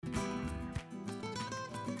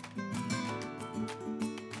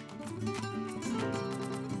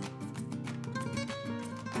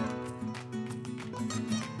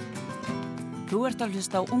Þú ert að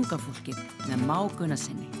hlusta á unga fólkið með Má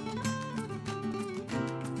Gunnarssyni.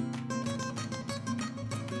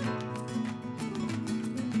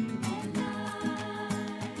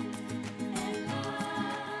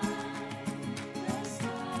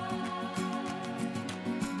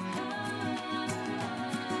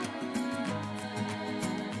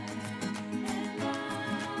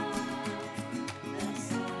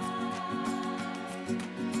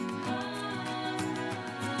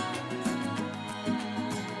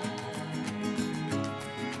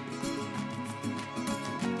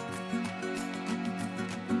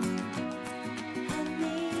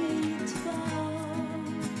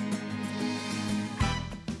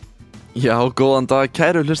 Já, góðan dag,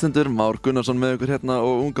 kæru hlustendur, Már Gunnarsson með ykkur hérna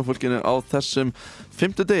og unga fólkinu á þessum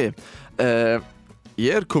 5. degi.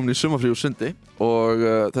 Ég komin í sumarfrí úr sundi og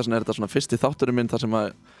þess vegna þetta svona fyrsti þátturinn minn þar sem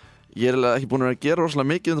að ég ekki búin að gera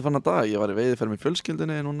rosalega mikið undanfarna dag. Ég var í veiðiferð með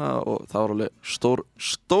fjölskyldunni núna og það var alveg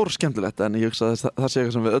stór skemmtilegt, en ég hugsa að það sé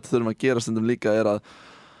eitthvað sem við öll þurfum að gera stundum líka er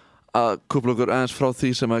að kúpla okkur aðeins frá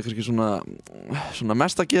því sem er kannski svona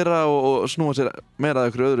mest að gera og snúa sér meira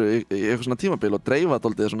að ykkur öðru í eitthvað svona tímabil og dreifa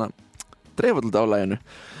dálítið á laginu.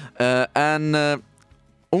 En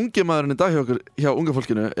ungi maðurinn í dag hjá unga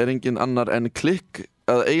fólkinu er engin annar en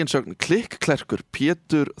eiginsögn klikkklerkur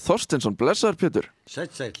Pétur Þorsteinsson. Blessaður Pétur. Sæll.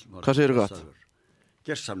 Hvað segirðu gott?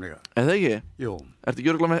 Gersamlega. Er það ekki? Jú. Ertu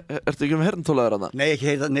ekki með heyrnartólaður þarna? Nei, ekki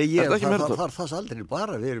heyrða, nei, það þarf aldrei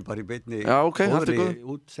bara, við erum bara í beinni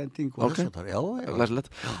útsending og þess að það. Já. Læsilegt.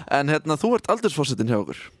 En þú ert aldursforsetinn hjá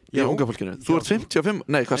okkur í unga fólkinu. Þú ert 55,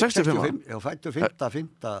 nei, hvað, 65 ára? Já, fættu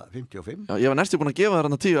 5.55. Já, ég var næstu búin að gefa þér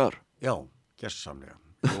hana 10 ár. Já, gersamlega.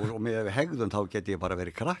 Og með hegðun þá geti ég bara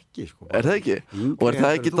verið krakki sko. Er það ekki? Og er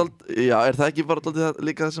það ekki bara dálítið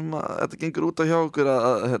líka það sem þetta gengur út á hjá okkur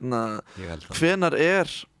hvenær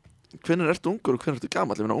ertu ungur og hvenær ertu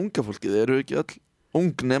gamall? Ég meina, unga fólkið eru ekki öll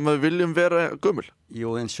ung nema við viljum vera gömul.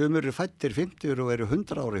 Jú, en sumur eru fættir 50 og eru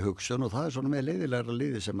 100 ári hugsun og það er svona með leiðilegra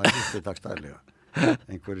líði sem að hýtti dagstæðlega.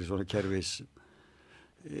 Einhverju svona kerfis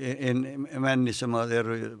menni sem að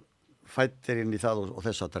eru fættir inn í það og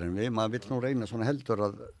þess aftar en maður vill nú reyna svona heldur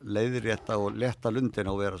að leiðrétta og letta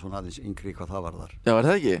lundina og vera svona aðeins yngri hvað það varðar. Já, er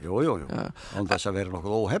það ekki? Jú. Án þess að vera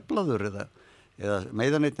nokkuð óheflaður eða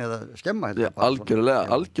meiðaneitt eða skemma. Já,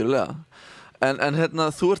 algjörlega. En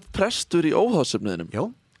þú ert prestur í óháðsöfnuðinum. Já.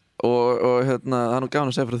 Og það er nú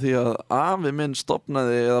gaman að segja fyrir því að afi minn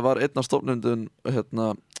stofnaði eða var einn af stofnundum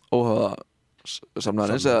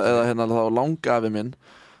óháðsöfnuðarins eða þá langafi minn,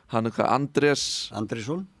 hann er hvað,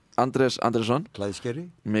 Andrésson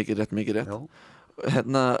Klæðskeri. Mikið rétt. Já.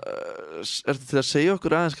 Ertu til að segja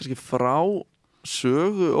okkur aðeins kannski frá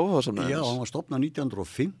sögu óháðsöfnuðarins? Já, hann var stofnað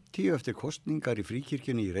 1950 eftir kosningar í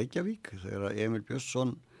Fríkirkjunni í Reykjavík þegar Emil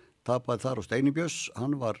Björnsson tapaði þar og Steini Björns,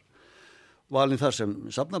 hann var valinn þar sem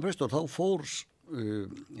safnaprestur og þá fór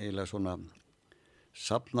eiginlega svona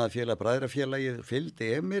safnaðfélag, bræðrafélagið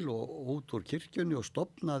fylgdi Emil og út úr kirkjunni og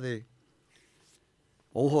stofnaði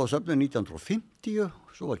óháðsöfnuð 1950,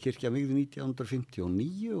 svo var kirkja vígð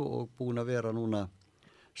 1959 og búin að vera núna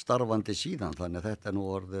starfandi síðan, þannig að þetta er nú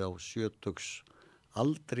orðið á 70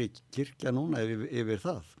 aldri kirkja núna yfir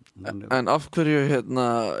það. En af hverju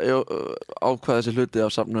ákvað þessi hluti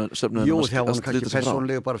af söfnuðinum? Jú, það var kannski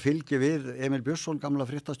persónlega bara fylgi við Emil Björnsson, gamla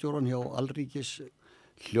fréttastjóran hjá Alríkis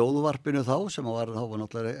hljóðvarpinu þá sem var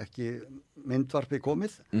náttúrulega ekki myndvarpi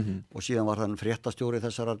komið og síðan var hann fréttastjóri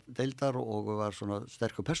þessara deildar og var svona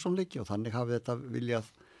sterkur persónleiki og þannig hafði þetta viljað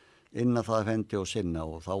innan það fendi og sinna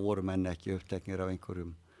og þá voru menn ekki uppteknir af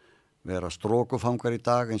einhverjum vera strókufangar í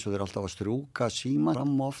dag eins og þeir alltaf að strjúka síma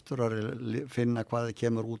fram og aftur að finna hvað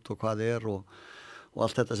kemur út og hvað er og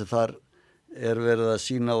allt þetta sem þar verið að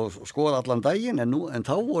sína og skoða allan daginn en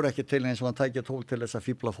þá voru ekki til eins og hann tækja tól til þess að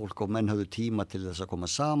fíbla fólk og menn höfðu tíma til þess að koma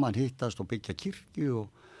saman, hittast og byggja kirkju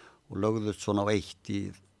og lögðust svona á eitt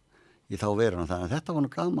í þá veruna. Þannig að þetta var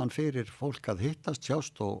nú gaman fyrir fólk að hittast,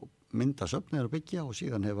 sjást og mynda söfnir og byggja og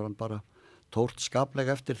síðan hefur hann bara tórt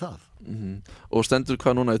skaplega eftir það. Og stendur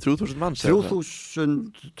hvað núna í 3000 manns?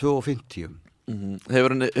 3250.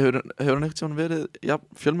 Hefur hann ekkert sem hann verið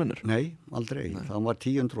fjölmennur? Nei, aldrei. Það var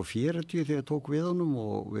 1040 þegar ég tók við honum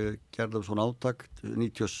og við gerðum svona átak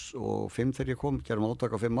 95 þegar ég kom, gerðum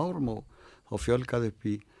átak á 5 árum og þá fjölgaði upp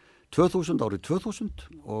í 2000 árið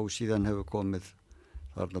 2000 og síðan hefur komið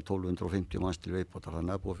þarna 1250 manns til viðbótar,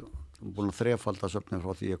 þannig að búin að þrefalda söfnum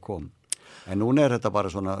frá því ég kom. En núna er þetta bara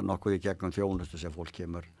svona nokkuð í gegnum þjónustu sem fólk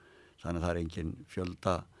kemur, þannig að það er engin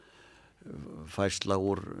fjölda færsla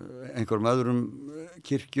úr einhverjum öðrum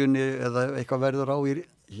kirkjunni eða eitthvað verður á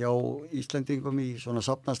hjá Íslendingum í svona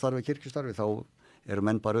safnastarfi, kirkjustarfi, þá eru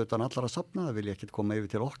menn bara utan allar að safna, það vilja ekkert koma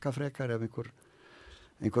yfir til okkar frekar ef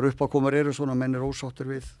einhver uppákomur eru svona menn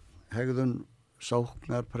ósáttur við hegðun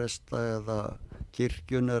sóknarpresta eða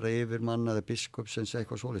kirkjun eða yfirmann eða biskupsins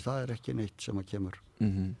eitthvað svoleiðis, það er ekki neitt sem að kemur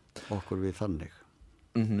okkur við þannig.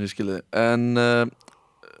 Ég skilði, en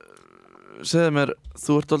segðu mér,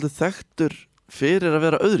 þú ert aldrei þekktur fyrir að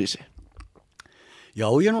vera öðrísi? Já,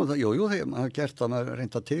 þegar maður gert það, maður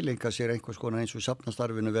reynt að tilenga sér einhvers konar eins og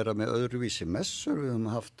safnastarfinu vera með öðruvísi messur, við höfum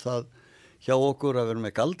haft það hjá okkur að vera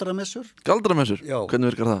með galdramessur. Galdramessur? Já. Hvernig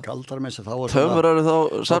virkar það? Galdramessur, þá var töfraðu þá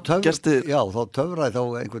safngesti? Já, þá töfraði þá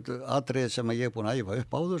einhvern atriði sem ég er búin að æfa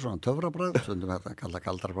upp áður, svona töfrabræð, stundum þetta kalla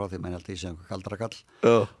galdrabræð, því menn held ég sem galdrakall.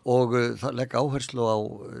 Já. Og það legg áherslu á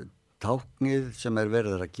táknið sem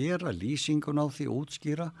verið að gera, lýsingun á því,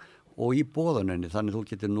 útskýra og í boðuninni, þannig þú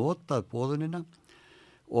getur notað boðunina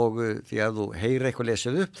og því ef þú heyrir eitthvað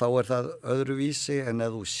lesið upp þá það öðruvísi en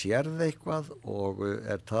ef þú sérð eitthvað og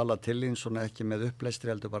talað til þín svona ekki með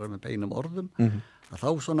upplestri heldur bara með beinum orðum þá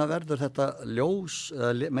svona verður þetta ljós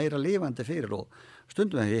meira lifandi fyrir og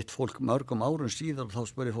stundum hef hitt fólk mörgum árum síðan og þá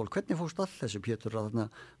spyrir fólk hvernig fórst all þessu Pétur að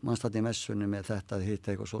mannst þetta í messunni með þetta hitt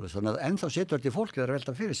eitthvað svoleiðis þannig að ennþá setur þetta í fólk þegar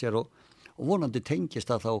velta fyrir sér og vonandi tengist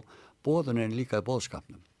það þá boðunin líka í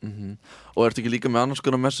boðskapnum. Og ertu ekki líka með annars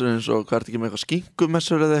konar messur eins og hvað ertu ekki með eitthvað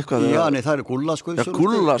skinkumessur eða eitthvað? Já, nei, það eru gullaskuðsur. Já,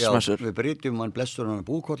 gullasmessur. Við breytum mann blessurinn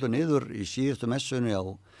búkollu niður í síðustu messunni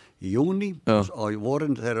í júní og í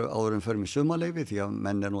vorin þegar áðurinn förum í sumarleyfi því að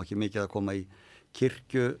menn nú ekki mikið að koma í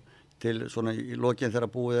kirkju til svona í lokin þegar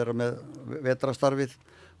búið með vetrastarfið.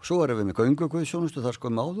 Svo erum við með gönguguðsjónustu þar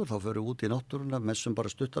skoðum áður, þá förum við út í náttúruna, messum bara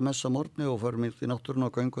stuttamessa morgni og förum í náttúruna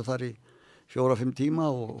og göngu þar í 4-5 tíma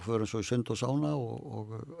og förum svo í sund og sána og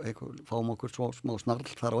fáum okkur smá snarl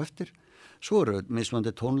þar á eftir. Svo eru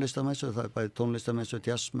mismöndi tónlistamessur, það bæði tónlistamessur,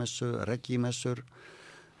 jazzmessur, reggae-messur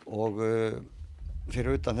og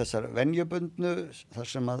fyrir utan þessar venjubundnu,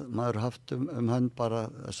 þar sem maður haft hönd bara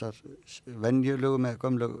þessar venjulegu með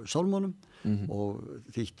gömlu sálmónum og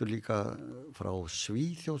þýttur líka frá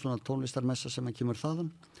Svíþjóð, svona tónlistarmessa sem kemur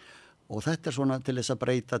þaðan. Og þetta svona til þess að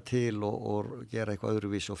breyta til og gera eitthvað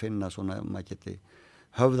öðruvís og finna svona maður geti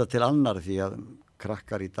höfða til annar því að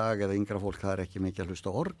krakkar í dag eða yngra fólk það ekki mikið að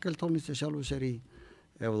hlusta orgeltónlisti sjálfu sér í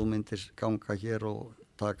ef þú myndir ganga hér og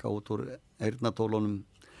taka út úr eyrnatólunum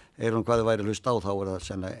hvað þið væri að hlusta á þá það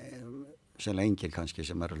sennilega enginn kannski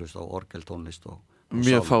sem að hlusta á orgeltónlist og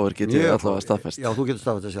mjög fáir getur allavega staðfest. Já, þú getur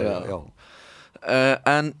staðfest að segja, já.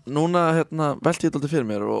 En núna velti ég þetta fyrir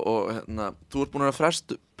mér og þú ert búin að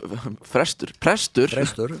prestur það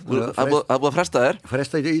búið að fresta þér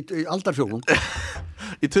fresta í aldarfjólum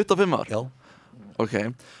í 25 ár já. Ok,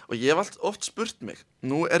 og ég hef oft spurt mig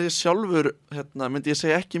nú er ég sjálfur myndi ég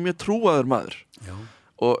segja ekki mjög trúaður maður já.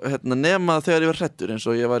 Og nema þegar ég var hræddur eins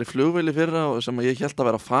og ég var í flugvéli fyrra og sem ég hélt að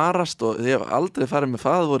vera að farast og ég hef aldrei farið með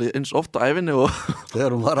það voru eins oft á ævinni og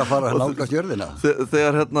þegar hún var að fara að nálgast jörðina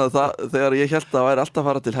þegar ég hélt að væri alltaf að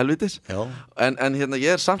fara til helvítis en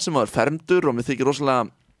ég er samt sem aður fermdur og mér þykir rosalega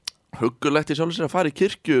huggulegt í sjálfu sér að fara í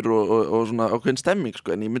kirkjur og svona ákveðin stemming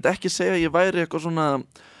sko. En ég myndi ekki segja að ég væri eitthvað svona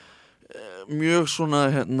mjög svona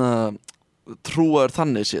trúaður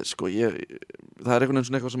þannig séð sko. Það er einhvern veginn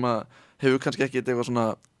svona eitthvað sem að hefur kannski ekki eitthvað svona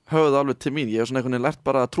höfð alveg til mín, ég hef svona einhvern veginn lært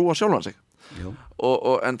bara að trúa sjálfan sig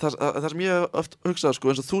en það sem ég hef oft hugsað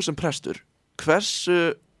sko, eins og þú sem prestur hversu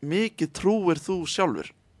mikið trúir þú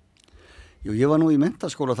sjálfur? Jú, ég var nú í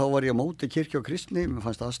menntaskóla, þá var ég á móti kirkju og kristni, mér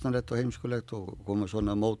fannst það astanlegt og heimskulegt og komið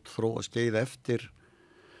svona mót þróa skeið eftir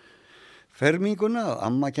ferminguna,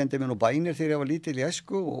 amma kendi mér nú bænir þegar ég var lítil í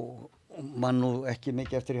æsku og mann nú ekki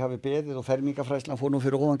mikið eftir ég hafi beðið og fermingafræðslan fór nú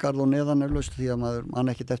fyrir ofangarð og neðan eflaust því að maður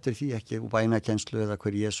mann ekkert eftir því ekki og bænakennslu eða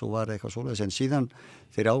hver Jesú var eitthvað svoleiðis en síðan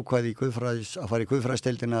þegar ákvæði að fara í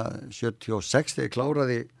guðfræðsdeildina 76 þegar ég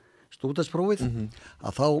kláraði stúdentsprófið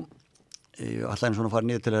að þá ætlaði svona að fara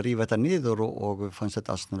niður til að rífa þetta niður og fannst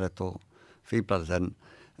þetta astnulegt og fíblalegt en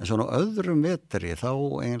svona öðrum vetri þá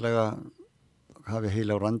eiginlega hafi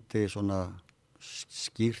heila á randi svona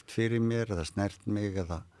skýrt fyrir mér eða snert mig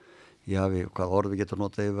eða ég hafi, hvað orð við getum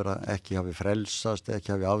notað yfir að ekki hafi frelsast,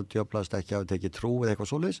 ekki hafi afdjöflast, ekki hafi tekið trú eða eitthvað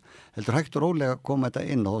svoleiðis. Heldur hægt og rólega að koma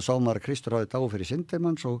þetta inn og þá sá maður að Kristur hafi dáið fyrir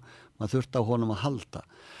syndeimanns og maður þurfti á honum að halda.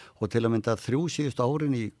 Og til að mynda 3 síðustu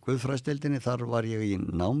árin í guðfræðsdeildinni, þar var ég í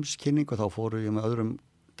námskynning og þá fóru ég með öðrum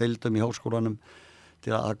deildum í háskólanum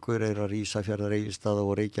til að Akureyrar, Ísafjarðar, Egilsstaða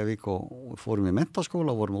og Reykjavík og fórum í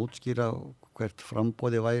menntaskóla og vorum að útskýra hvert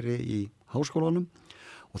framboði væri í háskólanum.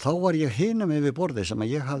 Og þá var ég hinum yfir borði sem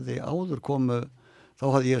að ég hafði áður þá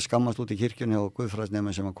hafði ég skammast út í kirkjunni og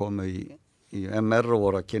guðfræðsnefnum sem að komu í MR og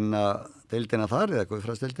voru að kynna deildina þar eða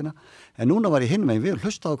guðfræðsdeildina, en núna var ég hinn megin við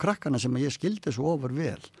hlusta á krakkana sem ég skildi svo ofur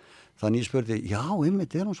vel. Þannig ég spurði, já,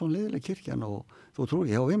 einmitt, hún svona leiðileg kirkjan og þú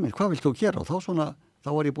trúir, já, einmitt, hvað vilt þú gera? Og þá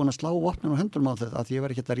var ég búin að slá opnum og höndunum á þetta að ég var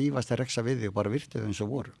ekki að rífast að reksa við þig og bara virti þau eins og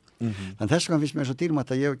voru. Þannig þess vegna finnst mér svo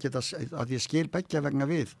dýrmætt að ég skil beggja vegna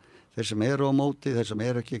við þeir sem eru á móti, þeir sem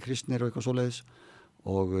eru ekki kristnir og eitthvað svoleiðis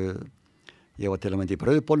og ég var til að mynda í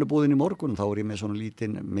brauðbollubúðin í morgun, þá er ég með svona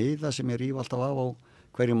lítinn miða sem ég ríf alltaf af á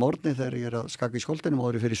hverju morgni þegar ég er að skaka í skoltinum og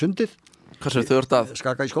áður fyrir sundið. Hvað sér þau ert að?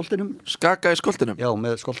 Skaka í skoltinum. Skaka í skoltinum? Já,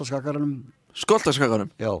 með skoltaskakaranum.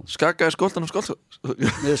 Skoltaskakaranum? Já. Skaka í skoltinum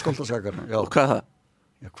með skoltaskakaranum, já. Og hvað er það?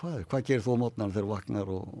 Já, hvað gerir þú á mótnar þegar þú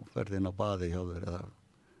vaknar og ferð inn á baði hjá þér eða?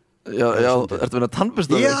 Já, ertu að vinna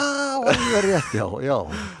tannbursta? Já, alveg rétt, já.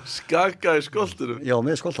 Skaka í skoltinum? Já,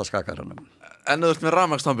 með skoltaskakaranum. En þú ert með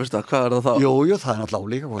rafmagnstannbursta, hvað er það þá? Jú, það er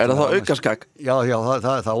náttúrulega líka. Er það þá aukaskak? Já,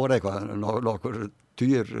 það voru eitthvað, nokkur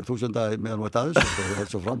 10.000 meðan þú ert aðeins og það er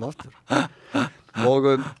svo fram og aftur.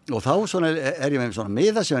 Og þá svona er ég með svona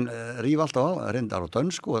miða sem ríf alltaf á, reyndar á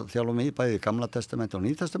dönsku og þjálfum mig bæði í Gamla testamentin og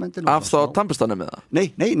Nýtestamentinu. Af þá tannburstanum með það?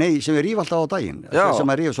 Nei, sem ég ríf alltaf á daginn. Já.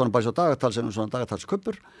 Sem að ríf svona bæði svo svona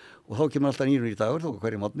dagatalskuppur og þá kemur alltaf nýr í dagur, þá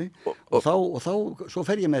hverju mótni og þá, svo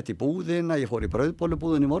fer ég með þetta í búðina, ég fór í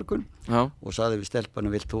brauðbollubúðin í morgun. Já. Og sagði við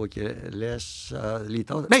stelpunum, vilt þú ekki lesa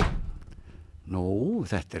lítið á það? Nei! Nú,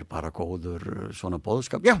 þetta er bara góður svona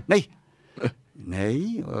boðskap. Já, nei,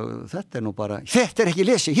 þetta er nú bara, þetta er ekki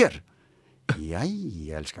lesið hér.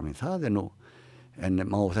 Jæja, elskar mín, það er nú, en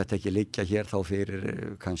má þetta ekki liggja hér þá fyrir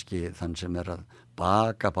kannski þann sem er að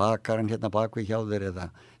bakarinn hérna bakvið hjá þér eða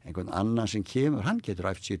einhvern annan sem kemur, hann getur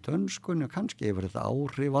æft sér dönskunni og kannski hefur þetta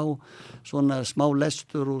áhrif á svona smá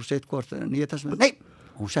lestur úr sitt hvort Nýja testament. Nei,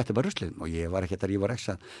 hún setti bara ruslið og ég var ekki að rífa og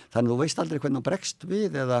reksa. Þannig þú veist aldrei hvernig hún bregst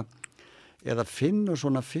við eða finnur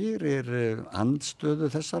svona fyrir andstöðu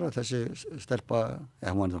þessi stelpa,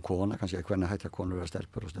 hún var kona, kannski hvernig hætta konur vera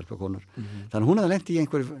stelpur og stelpukonur. Þannig hún hafði lent í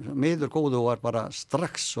einhver miður góðu og var bara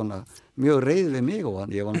strax svona mjög reið við mig og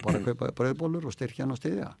ég var bara að kaupa brauðbollur og styrkja hann og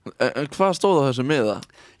styðja. En hvað stóð á þessu miða?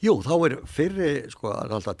 Jú, þá er fyrri,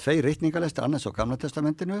 alltaf 2 ritningalestir, annars á Gamla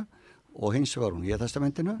testamentinu og hins var hún Nýja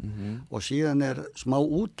testamentinu og síðan er smá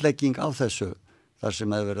útlegging af þessu. Þar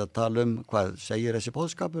sem hefur verið að tala hvað segir þessi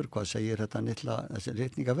boðskapur, hvað segir þessi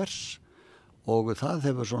ritningavers og það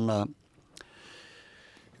hefur svona,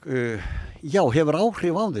 hefur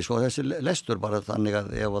áhrif á því, svo þessi lestur bara þannig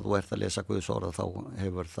að ef þú ert að lesa Guðs orð þá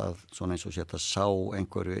hefur það svona eins og sétt að sá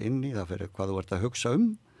einhverju inn í það fyrir hvað þú ert að hugsa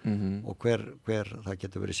og hver það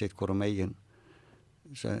getur verið sitt hvorum megin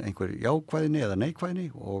einhver jákvæðni eða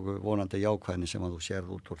neikvæðni og vonandi jákvæðni sem að þú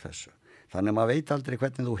sérð út úr þessu. Þannig að maður veit aldrei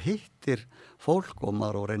hvernig þú hittir fólk og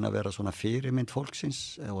maður reyna að vera svona fyrirmynd fólksins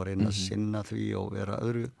og reyna að sinna því og vera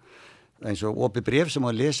öðru eins og opið bréf sem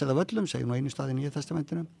maður lesið af öllum, segjum á einu stað í Nýja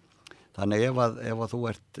testamentinu. Þannig ef að þú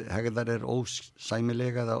hegðar er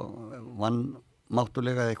ósæmilega eða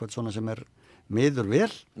vannmáttulega eða eitthvað svona sem er miður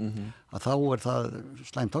vel, að þá er það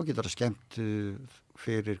slæmt, þá getur það skemmt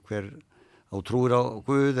fyrir hver á trúir á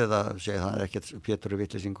Guð eða segja það er ekkert Pétur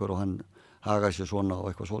vitlisingur og hann hagaði sér svona og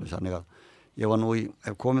eitthvað svoleiðis. Þannig að ég var nú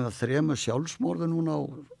hef komið að 3 sjálfsmorðu núna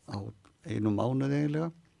á 1 mánuði eiginlega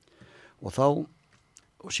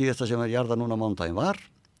og síðasta sem er jarða núna mánudaginn var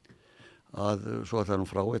að svo er það nú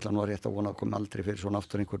frá, ætla nú að rétt að vona að koma aldrei fyrir svona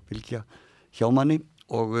aftur einhver bylgja hjá manni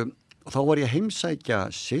og þá var ég heimsækja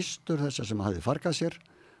systur þessa sem hafði fargað sér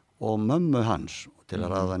og mömmu hans til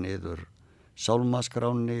að raða niður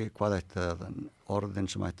sálmaskráni, hvað ætti orðin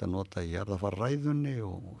sem ætti að nota í jarðafarræðunni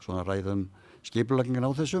og svona ræðum skipulaggingin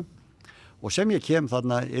á þessu og sem ég kem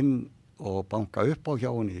þarna inn og banka upp á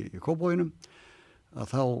hjá henni í Kópavoginum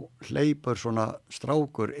að þá hleypur svona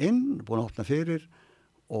strákur inn, búin að opna fyrir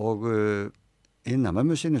og inn að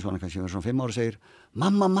mömmu sinni, svona kannski verið svona 5 ára segir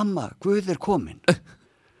mamma, Guð er kominn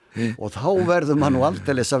og þá verður maður nú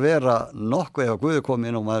aldeilis að vera nokkuð ef að Guð er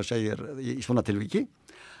kominn og maður segir í svona tilviki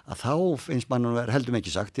að þá finnst mann að vera heldur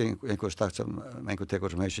mikið sagt í einhver stakt sem einhver tekur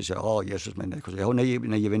sem hausi segja, Jesús minn, eitthvað svona,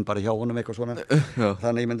 nei, ég vinn bara hjá honum eitthvað svona,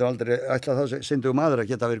 þannig ég myndir aldrei ætla það syndu maður að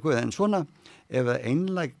geta verið Guð, en svona ef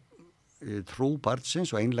einlæg trú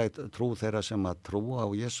barnsins og einlæg trú þeirra sem að trúa á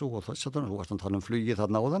Jesú og þess að þú varst að tala flugið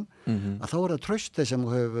þarna áðan, að þá er það traustið sem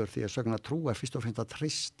þú hefur því að sögna trú er fyrst og fremst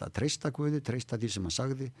að treysta Guði, treysta því sem hann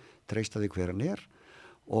sagði, treysta því hver hann er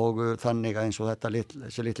og þannig að eins og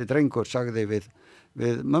þessi litli drengur sagði við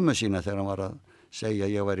mömmu sína þegar hann var að segja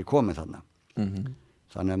að ég væri komið þarna.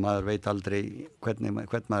 Þannig að maður veit aldrei hvernig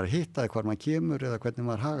maður hittaði, hvar maður kemur eða hvernig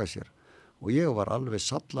maður haga sér. Og ég var alveg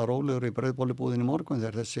sallarólegur í brauðbollubúðinni í morgun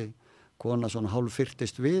þegar þessi kona svona hálf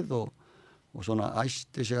fyrtist við og og svona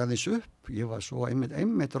æsti sig aðeins upp. Ég var svo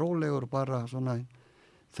einmitt rólegur bara svona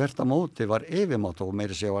þvert á móti var yfirmátt og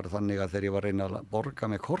meira segja var þannig að þegar ég var reyna að borga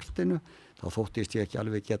með kortinu þá þóttist ég ekki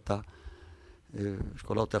alveg geta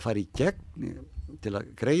látið að fara í gegn til að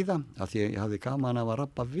greiða af því að ég hafði gaman að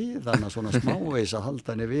rappa við hana svona smávegis að halda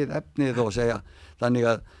henni við efnið og segja þannig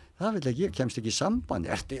að það vil ekki, ég kemst ekki í sambandi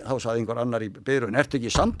þá sagði einhver annar í byrjun, ertu ekki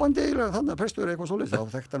í sambandi eiginlega þannig að prestur eitthvað svolítið þá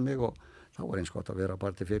þekkti hann mig og þá var eins gott að vera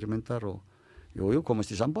bara til fyrirmyndar og jú,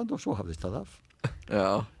 komast í samband og svo hafðist það af.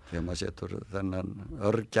 Já. Þegar maður setur þennan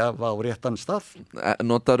örgjafa á réttan stað.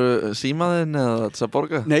 Notaru símaðinn eða þess að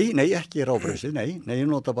borga? Nei, ekki ráðbrauðsið, nei, ég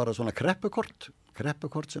nota bara svona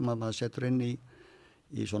kreppukort sem maður setur inn í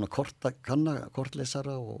svona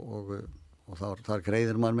kortlesara og þar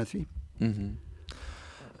greiðir maður með því.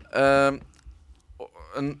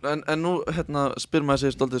 En nú spyr maður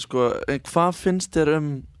sig stoltið sko, hvað finnst þér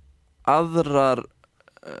aðrar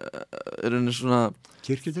svona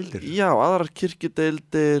kirkjudeildir? Já, aðrar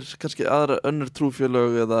kirkjudeildir, kannski aðra önnur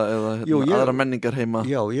trúfélög eða aðra menningar heima.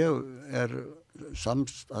 Já, ég er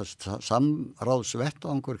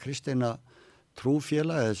samráðsvettvangur kristina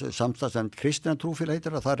trúfélag, eða samstæðsend kristina trúfélag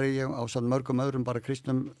heitir það, þar er ég ásamt mörgum öðrum bara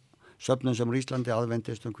kristum söfnum sem er Íslandi,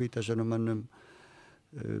 aðventistum, hvítasunumönnum,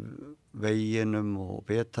 veginum og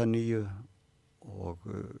betaníu og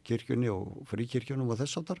kirkjunni og fríkirkjunum og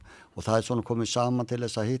þess áttar og það er svona komið saman til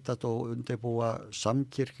þess að hittast og undirbúa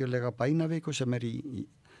samkirkjulega bænaviku sem er í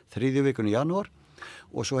 3. vikun í janúar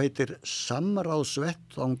og svo heitir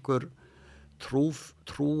samráðsvettvangur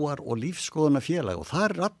trúar og lífskoðunarfélag og það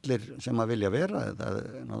er allir sem að vilja vera það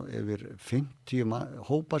er yfir 50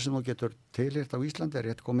 hópar sem þú getur tilheyrt á Íslandi er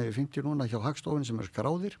rétt komið yfir 50 núna hjá Hagstofun sem er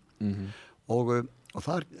skráðir og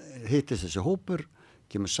þar hittist þessi hópur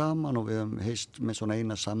kemur saman og við höfum heist með svona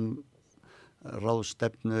eina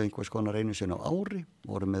samráðstefnu einhvers konar einu sinni á ári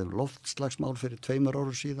vorum með loftslagsmál fyrir 2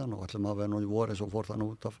 árum síðan og ætlum að vera nú í voru svo fór það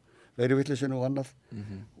nú út af veiruvitlisinu og annað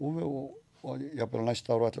og jafnvel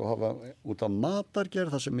næsta ára ætlum að hafa út af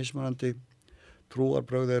matargerð þar sem mismunandi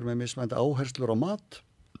trúarbrögð eru með mismunandi áherslur á mat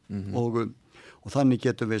og þannig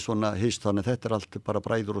getum við svona hist þannig þetta er allt bara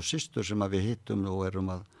bræður og systur sem að við hittum og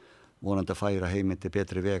erum að vonandi að færa heimindi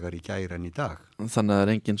betri vegar í gær en í dag. Þannig að það er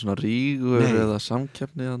engin svona rígur eða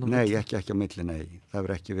samkeppni? Nei, ekki á milli, nei. Það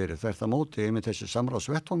hefur ekki verið. Þvert á móti, einmitt þessi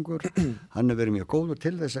samráðsvettvangur, hann hefur verið mjög góður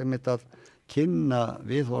til þess einmitt að kynna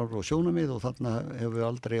viðhorf og sjónamið og þarna hefur við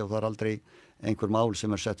aldrei og það er aldrei einhver mál sem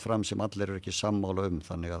er sett fram sem allir eru ekki sammála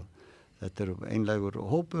þannig að þetta er einlægur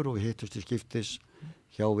hópur og við hittust í skiptis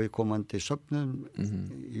hjá viðkomandi söfnum,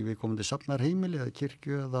 í viðkomandi safnarheimili eða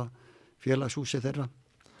kirkju eða félagshúsi þeirra.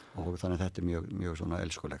 Og þannig að þetta er mjög, mjög svona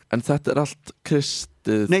elskulegt. En þetta er allt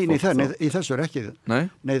kristið? Nei, í þessu er ekki.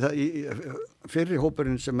 Nei, fyrri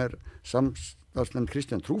hópurinn sem er samstarfsnefnd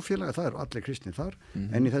kristin trúfélag, það er allir kristnir þar,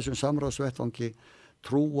 en í þessum samráðsvettvangi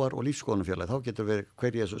trúar og lífskoðunarfélag, þá getur verið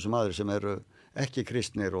hverja sem aðrir sem eru ekki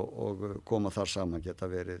kristnir og koma þar saman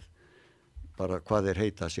geta verið bara hvað þeir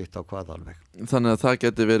heita sitt á hvað alveg. Þannig að það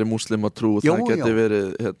geti verið múslim og trú og það geti verið,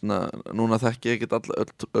 núna þekki ég ekki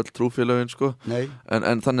öll trúfélögin sko,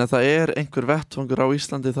 en þannig að það er einhver vettvangur á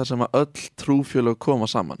Íslandi þar sem að öll trúfélög koma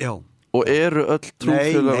saman. Já. Og eru öll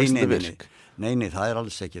trúfélög á Íslandi virk? Nei, það er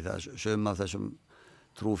alls ekki það. Sum af þessum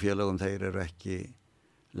trúfélögum þeir eru ekki,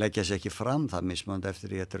 leggja sér ekki fram, það mismunandi eftir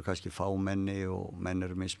því, þetta eru kannski fámenni og menn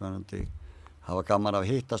eru mismunandi, hafa gaman að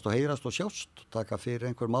hittast og heyrast og sjást, taka fyrir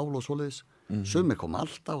einhver mál og svoleiðis. Sumir koma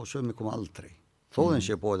alltaf og sumir koma aldrei þó þeim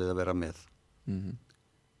sé boðið að vera með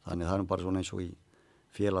þannig það er bara svona eins og í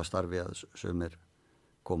félagsstarfi að sumir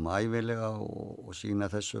koma ævilega og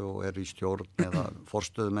sína þessu og eru í stjórn eða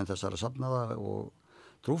forstöðumenn þessara safnaða og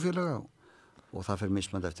trúfélaga og það fyrir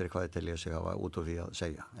mismönd eftir hvað til ég sig hafa út úr því að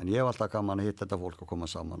segja en ég hef alltaf gaman að hitta þetta fólk og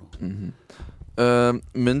koma saman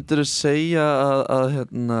Myndirðu segja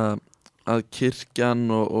að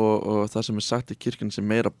kirkjan og það sem er sagt í kirkjan sem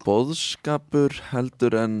meira boðskapur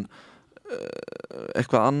heldur en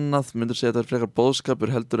eitthvað annað, myndur segja að það er frekar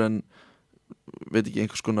boðskapur heldur en veit ekki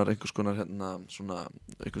einhvers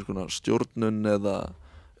konar stjórnun eða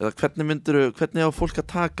hvernig á fólk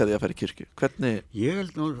að taka því að fara í kirkju? Hvernig? Ég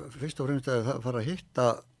held nú fyrst og fremst að það fara að hitta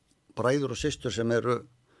bræður og systur sem eru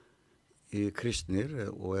í kristnir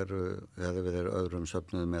og eru eða við erum öðrum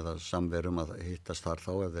söfnuðum eða samverum að hittast þar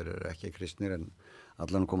þá ef þeir eru ekki kristnir en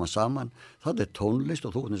allan koma saman. Það er tónlist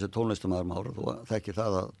og þú þessi tónlistamæður Már, þú þekkir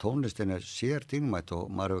það að tónlistin er sér dýrmætt og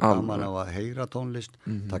maður hefur gaman á að heyra tónlist,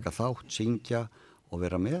 taka þátt, syngja og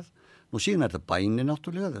vera með. Nú síðan er þetta bæni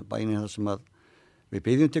náttúrulega, bæni það sem að við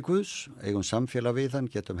byggjum til Guðs, eigum samfélag við hann,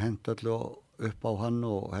 getum hent öllu upp á hann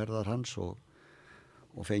og herðar hans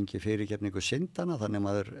og fengi fyrirgefningu syndana, þannig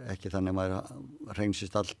maður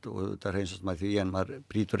hreinsist allt og þetta hreinsast maður því en maður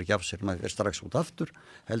brýtur ekki af sér, maður strax út aftur,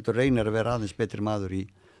 heldur reynir að vera aðeins betri maður í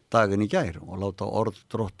daginn í gær og láta orð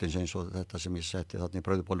drottins eins og þetta sem ég setti þarna í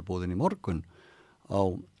brauðbólubúðin í morgun á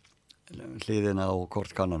hliðina á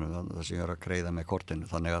kortkannanu, það sem ég að greiða með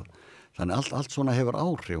kortinu, þannig allt svona hefur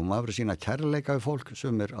áhrif og maður sína kærleika við fólk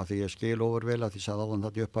sumir, af því ég skil ofur vel að því sagði áðan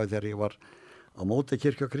þetta upphafi þegar ég var á móti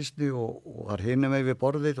kirkju kristni og var hinum við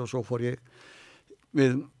borðið og svo fór ég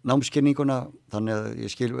við námskinninguna, þannig að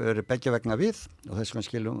ég skil verið beggja vegna við og þess vegna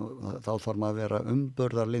skilum þá þarf maður að vera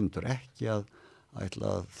umburðarlyndur, ekki að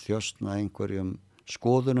ætla að þjóstna einhverjum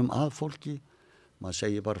skoðunum að fólki, maður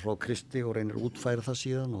segir bara frá Kristi og reynir útfæra það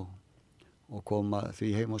síðan og koma því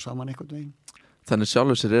heim og saman einhvern veginn. Þannig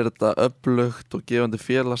sjálfur sér þetta öflugt og gefandi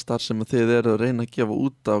félagsstarf sem að þið eru að reyna að gefa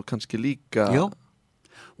út á kannski líka. Já,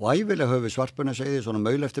 og ævilega höfum við Svarpunaseiði svona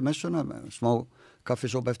maul eftir messuna, smá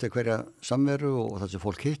kaffisópa eftir hverja samveru og það sem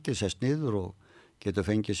fólk hittir, sest niður og getur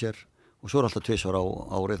fengið sér og svo alltaf 2 á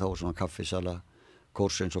árið þá svona kaffisala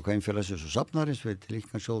kórsins og kveimfélagsins og safnarins við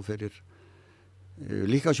líkansjóð fyrir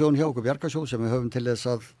líkansjóðun hjá okkur Bjargasjóð sem við höfum til þess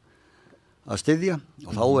að styðja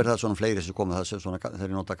og þá það svona fleiri sem koma það sem svona þegar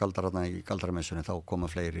ég nota galdrarna í galdramessunni þá koma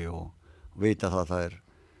fleiri og vita það er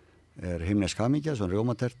himnesk hamingja, svona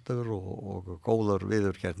rjómatertur og góður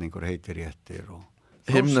viðurgerningur heitir réttir og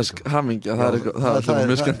himnesk hamingja, það er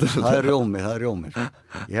mjög skemmtilegt. Það er rjómir.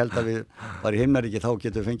 Ég held að við bara í himnaríki þá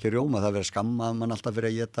getum við fengið rjóma, það verður skamma mann alltaf fyrir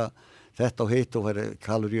að geta þetta og hitt og verður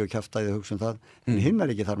kaloríu og kjaftaði að hugsa það, en í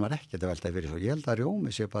himnaríki þarf maður ekkert að velta fyrir svo. Ég held að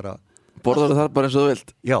rjómi sé bara borðar þar bara eins og þú vilt?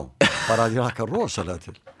 Já, bara að ég hlakka rosalega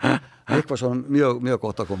til. Eitthvað svona mjög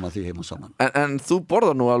gott að koma því heim og saman. En þú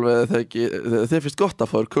borðar nú alveg þegar þið finnst gott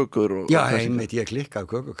að fá kökur og... Já, einmitt, ég klikka af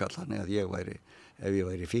kökukall, þannig að ef ég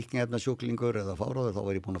væri fíkniefnasjúklingur eða fáráður, þá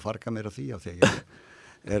væri ég búin að farga mér af því af því að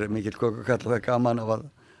ég er mikill kökukall og er gaman af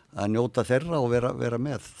að njóta þeirra og vera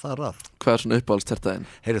með þar að. Hvað er svona uppáhaldstertaðinn?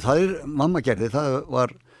 Heyri, það er mamma gerði, það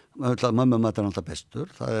var mömmumaturinn alltaf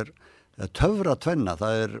bestur, það er töfra tvenna,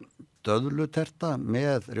 það er döðluterta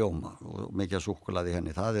með rjóma og mikið súkkulaði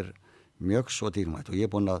henni, það er mjög svo dýrmætt og ég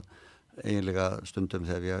er búin að eiginlega stundum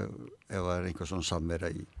þegar ef það er einhver svona samvera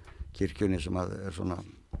í kirkjunni sem er svona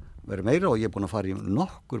verið meira og ég er búin að fara í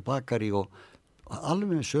nokkur bakari og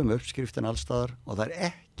alveg með sömu uppskriftin allstaðar og það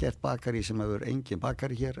er ekkert bakari sem hefur engin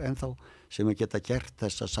bakari hér ennþá sem geta gert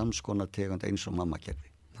þessa samskona tegund eins og mamma gerði.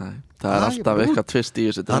 Nei, það er alltaf eitthvað tvist í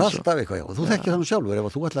þessu. Það er alltaf eitthvað, já, og þú þekkir það nú sjálfur ef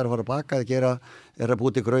þú ætlar að fara að baka eða er að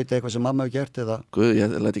búti grauti eitthvað sem mamma hefur gert eða... Guð,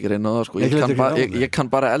 ég læt ekki reyna á það, sko. Ég kann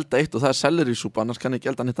bara elda eitt og það er sellerísúpa, annars kann ég ekki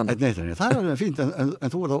elda neitt annað. Nei, það er alveg fínt,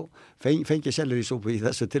 en þú er þá fengið sellerísúpu í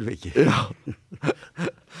þessu tilviki. Já.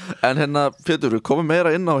 En Pétur, við komum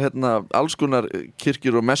meira inn á alls konar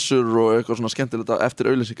kirkjur og messur og eitthvað svona skemmtilegt eftir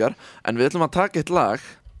auglýsingar, en við ætlum að taka eitt lag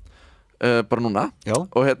bara núna. Já.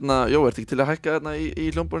 Og Jó, ertu ekki til að hækka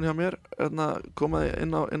í hljómborðin hjá mér, koma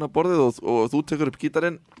inn á borðið og þú tekur upp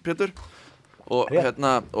gítarinn, Pétur, og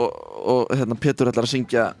Pétur ætlar að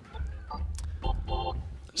syngja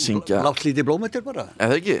látt lítið blómetir bara.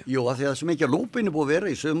 Eða ekki? Jú, af því að það sem ekki að lúpinu búið að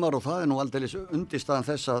vera í sumar og það er nú aldeilis undirstaðan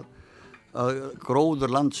þess að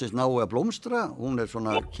gróður landsins nái að blómstra, hún er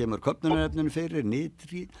svona, kemur köfnunarefninu fyrir,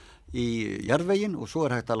 nýtri í jarðveginn og svo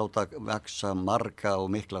er hægt að láta vaksa marga og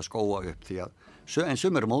mikla skóa upp því að en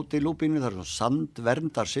sum eru móti í lúpínu, það eru svona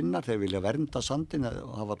sandverndar sinnar, þeir vilja vernda sandin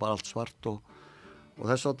og hafa bara allt svart og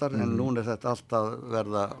þess áttar, en núna er þetta allt að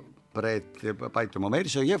verða bætum og meiri,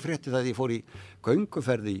 svo ég frétti það að ég fór í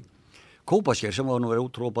gönguferð í Kópasker sem var nú verið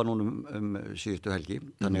útrópa núna síðustu helgi,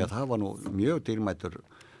 þannig að það var nú mjög dýrmætur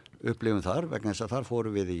upplifun þar, vegna þess að þar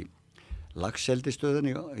fórum við í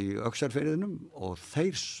laxeldistöðinni í Öxarfirðinum og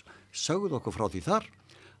þeir sögðu okkur frá því þar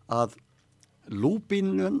að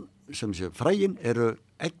lúpínun sem sé fræin eru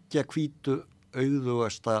eggjahvítu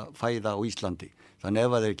auðugasta fæða á Íslandi. Þannig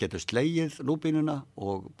ef að þeir getur slegið lúpínuna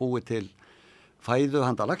og búið til fæðu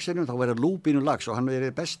handa laxinum þá verður lúpínu lax og hann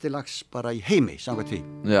verður besti lax bara í heimi samkvæmt því.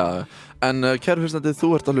 Já, en kæru hlustandi,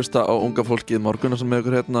 þú ert að hlusta á unga fólkið Már Gunnarsson með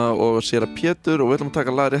ykkur og séra Pétur og við ætlum að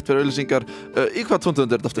taka lag rétt fyrir auglýsingar. Í hvað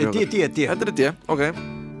tóntegund er þetta aftur? D. Þetta er D, ok.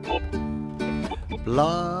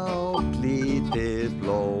 Blátt lítið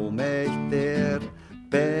blóm eitt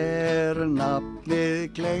ber nafnið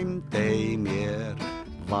gleymd ei mér,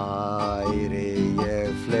 væri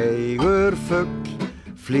ég fleygur fugl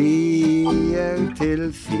flý ég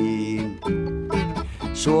til þín,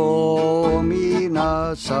 svo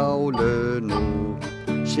mína sálu nú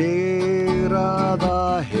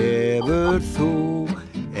sigraða hefur þú,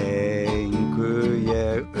 engu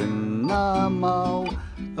ég unna má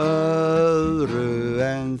öðru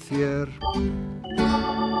en þér.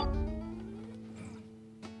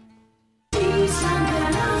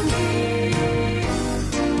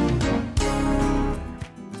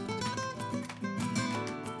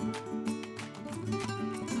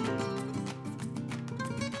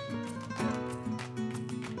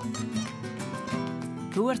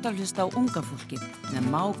 ert að hlusta á unga fólkið með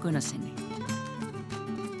Má Gunnarsinni.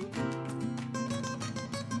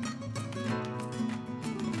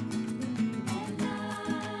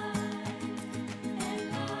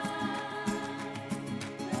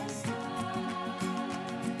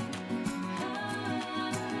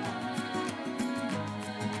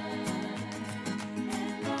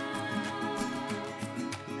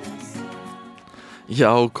 Já,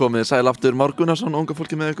 komið sæl aftur, Már Gunnarsson, unga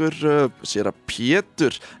fólki með ykkur. Séra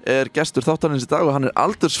Pétur gestur þáttarins í dag og hann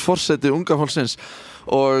aldursforseti unga fólksins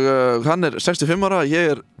og hann 65 ára,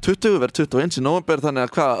 ég 20, verð 21 í nóvember, þannig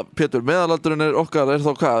að hvað, Pétur, meðalaldurinn okkar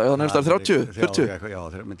þá hvað, hann eftir 30, 40? Já,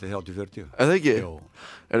 það myndi 30-40. Eða ekki? Jó.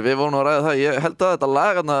 Við vorum að ræða það, ég held að þetta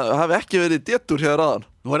lag hafi ekki verið déttur hér áðan.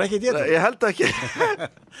 Nú ekki déttur? Ég held ekki.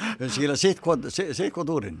 Við skilja sitt hvað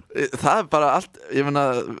dúrin. Það bara allt, ég meina,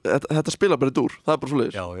 þetta spila bara dúr, það bara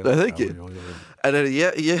svoleiðis. Já. Það ekki? Já. En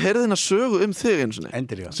ég heyrði hérna sögu þig einu sinni.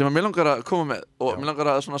 Endilega. Sem að mér langar að koma með og mér langar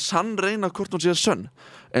að svona sannreyna hvort hún sé sönn.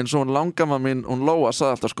 Eins og hún langamma mín, hún Lóa,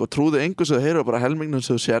 sagði alltaf sko, trúðu engu sem þú heyrir og bara helmingnum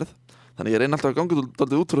sem þú sérð. Þannig ég reyni alltaf að ganga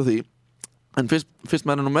dálítið út frá því. En fyrst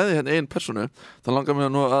maður nú með því hérna einn persónu, þá langar mér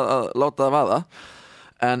nú að láta það vaða.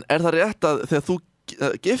 En það rétt að þegar þú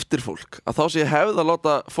giftir fólk, að þá sé hefð að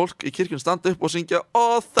láta fólk í kirkjun standa upp og syngja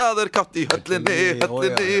og það kátt í höllinni,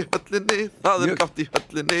 höllinni, það kátt í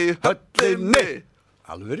höllinni.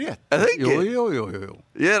 Alveg rétt. Eða ekki? Jú.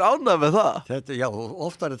 Ég ánægð með það. Þetta, já,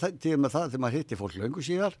 ofta tíð með það þegar maður hitti fólk löngu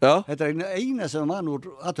síðar. Já. Þetta eina sem mann úr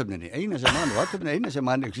athöfninni, eina sem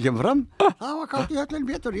mann kemur fram. Það var kátt í höllinni,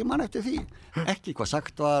 Pétur, ég man eftir því. Ekki hvað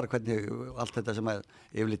sagt var, hvernig allt þetta sem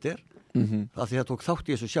yfirleitt Það því að tók þátt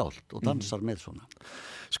í þessu sjálft og dansar með svona.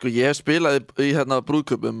 Sko ég spilaði í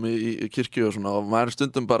brúðkaupum í kirkju og svona og maður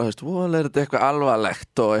stundum bara, er þetta eitthvað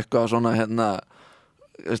alvarlegt og eitthvað svona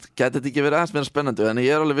gæti þetta ekki verið aðeins meira spennandi, en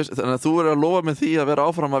ég alveg viss, þannig að þú að lofa með því að vera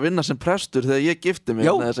áfram að vinna sem prestur þegar ég gifti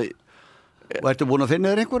mig. Já. Og ertu búin að finna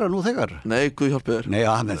þér einhverja nú þegar? Nei, Guð hjálpi þér. Nei,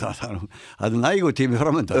 það nægu tími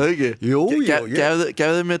framöndan. Ekki? Jú.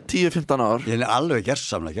 Gefðu mér 10-15 ár. Ég alveg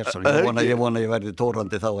gersamlega. Ég vona að ég verði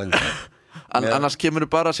tórandi þá en annars kemur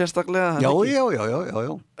þú bara sérstaklega? Já.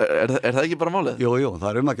 Er það ekki bara málið? Jú,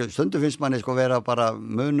 það ekki. Stundum finnst manni vera bara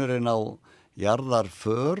munurinn á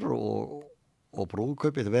jarðarför og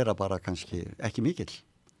brúðkaupið vera bara kannski ekki mikill.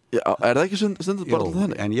 Já, það ekki stundum bara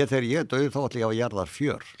þannig? En þegar ég döð þá ætla ég að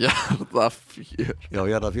jarðarfjör. Jarðarfjör? Já,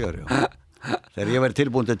 jarðarfjör. Þegar ég verið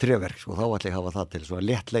tilbúin til tréverk, þá ætla ég að hafa það til svona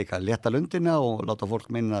léttleika, létta lundina og láta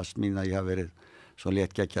fólk minnast mín að ég hafi verið svo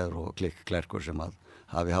léttgeggjaður og klerkur sem að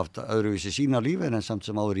hafi haft öðruvísi sína lífi en samt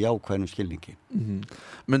sem áður jákvæðnum skilningi.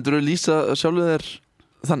 Myndirðu lýsa sjálfu þér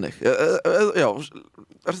þannig? Já,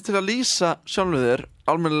 ertu til að lýsa sjálfu þér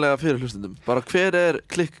almennilega fyrir hlustendum? Bara hver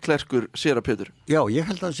klerkur séra Pétur? Já, ég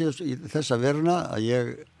held að sé í þessa veruna að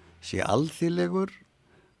ég sé alþýðlegur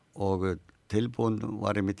og tilbúin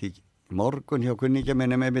var ég mitt í morgun hjá kunningja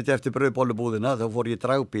minni með mitt eftir brauðbollubúðina, þá fór ég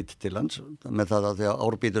dragbít til hans með það að því að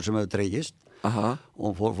árbítur sem hefur dreigist. Aha.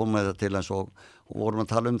 Og fór með það til hans og vorum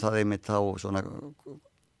að tala það einmitt þá svona,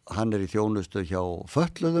 hann í þjónustu hjá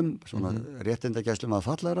fötluðum, svona réttindagæslum að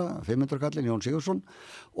fallara, 500 kallinn Jón Sigursson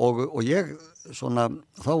og ég svona,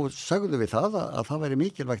 þá sagðu við það að það væri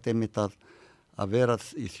mikilvægt einmitt að vera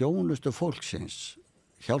í þjónustu fólksins,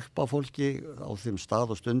 hjálpa fólki á þeim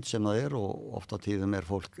stað og stund sem það og oft á tíðum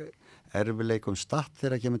fólk erfileikum statt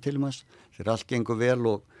þegar kemur til manns, þegar allt gengur vel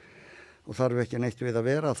og þarf ekki neitt við að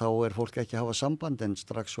vera, þá fólk ekki að hafa samband en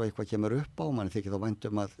strax svo eitthvað kemur upp á, mann þykir þá vænt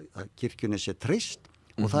að kirkjunni sé treyst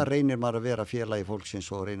og það reynir maður að vera félagi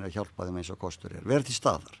fólksins og reynir að hjálpa þeim eins og kostur vera til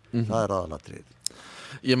staðar, það aðalatriðið.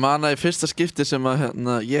 Ég man að í fyrsta skipti sem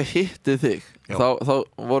að ég hitti þig, þá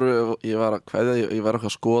voru, ég var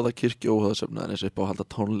að skoða kirkju óhugðasöfnaðar eins og upp á að halda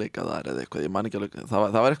tónleika þar eða eitthvað, ég man ekki alveg,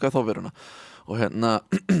 það var eitthvað þá veruna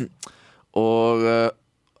og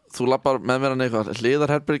þú lappar með mér eitthvað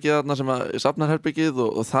hliðarherbergið þarna sem að safnarherbergið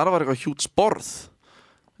og þar var eitthvað hjúts borð,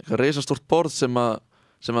 eitthvað reisastórt borð sem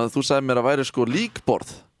að þú sagði mér að væri sko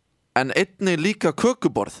líkborð en einnig líka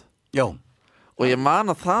kökuborð. Já. Og ég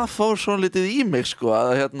man að það fór svona litið í mig sko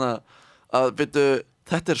að byrju,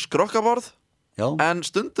 þetta skrokkaborð. Já. En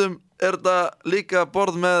stundum þetta líka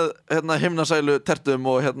borð með himnasælu tertum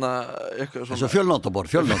og eitthvað svona. Þessu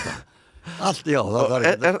fjölnótaborð. Allt, já.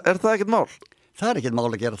 Það ekkert mál? Það ekkert mál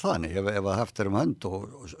að gera það, ef að haft hönd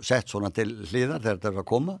og sett svona til hliðar þegar þetta að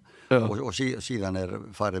koma og síðan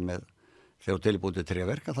farið með þegar þú tilbúið til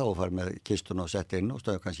tréverka þá farið með kistuna og sett inn og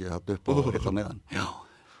stöðu kannski hatt upp og hitt á meðan. Já.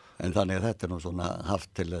 En þannig að þetta nú svona haft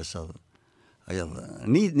til þess að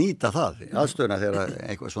nýta það aðstöðuna þegar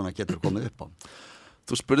eitthvað svona getur komið upp á.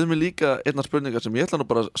 Þú spurði mig líka einna spurningar sem ég ætla nú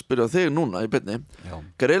bara að spyrja þig núna í beinni. Já.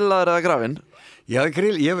 Grillaður eða grafinn? Ég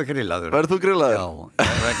hef grillaður. Verður þú grillaður? Já,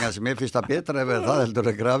 vegna sem ég finnst það betra ef það heldur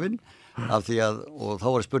að grafinn, af því að, og þá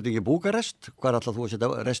er spurningi Búkarest, hvað ætlar þú að setja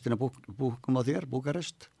restina búkum á þér,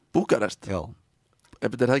 Búkarest? Búkarest? Já. Er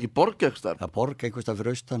það ekki borg einhverstar? Það er borg einhverstar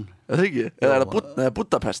fyrir austan. Er það ekki? Eða er það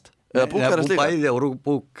Budapest? Eða Búkarest líka? Bæði og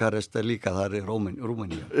Búkarest er líka, það er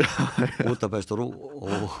Rúmeníu. Budapest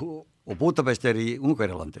og Budapest er í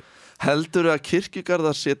Ungverjalandi. Heldurðu að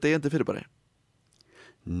kirkjugarðar sé deyjandi fyrirbæri?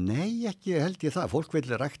 Nei, ekki held ég það. Fólk vil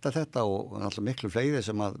rækta þetta og alltaf miklu fleiri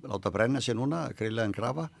sem að láta brenna sér núna, grilla en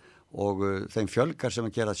grafa og þeim fjölgar sem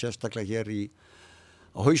að gera sérstaklega hér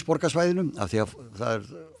á Hausborgarsvæðinu, af því að það er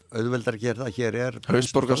auðveldar að gera það, hér er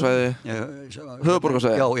Hausborgarsvæði,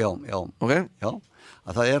 höfuðborgarsvæði? Já. Okay. Já,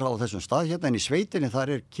 að það er á þessum stað hérna en í sveitinni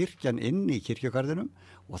þar er kirkjan inn í kirkjugarðinum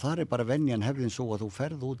og þar er bara venjan hefðin svo að þú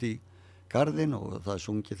ferð út í garðin og það er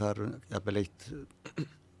sungið þar jafnvel eitt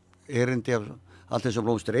erindi af allt eins og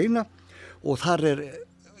blómstur eina og þar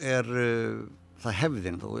er það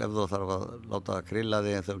hefðin, ef þú þarf að láta grilla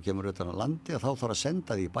þig þegar þú kemur utan á landi þá þarf að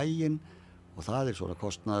senda þig í bæinn og það er svona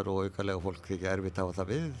kostnaður og aukalega fólk þykja erfitt að hafa það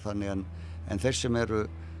við þannig en þeir sem eru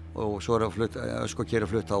og svo er að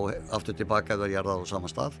flutt á aftur tilbaka eða jarðað á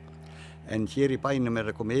sama stað en hér í bænum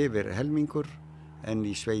er að koma yfir helmingur en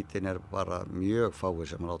í sveitin er bara mjög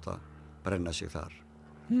fáir sem láta brenna sig þar.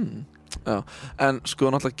 Já, en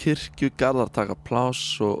sko náttúrulega kirkjugarðar taka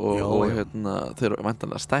pláss og hérna, þeir eru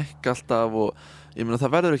væntanlega stækka alltaf og ég meina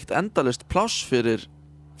það verður ekkert endalaust pláss fyrir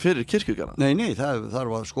kirkjugarðar. Nei, það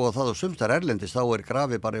þarf að skoða það og sumstar erlendis þá er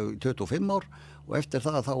grafið bara í 25 ár og eftir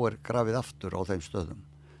það þá er grafið aftur á þeim stöðum.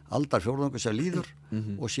 Aldarfjórðungur sem líður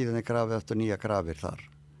og síðan er grafið eftir nýja grafir þar.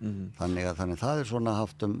 Þannig það er svona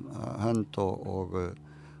haft hönd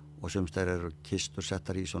og sumstar eru kistur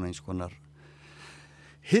settar í svona eins konar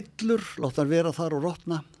hillur, láttar vera þar og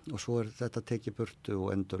rotna og svo er þetta tekið burtu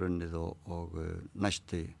og endurunnið og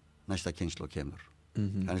næsta kynslu kemur.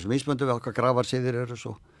 Þannig sem mismunandi við okkar grafarsiðir eru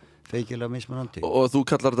svo feikilega mismunandi. Og þú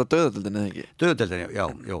kallar þetta dauðadeildinni, eða ekki? Dauðadeildinni,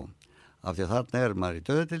 já. Af því að þarna er maður í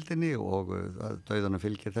dauðadeildinni og dauðanum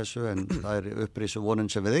fylgir þessu en það er upprisu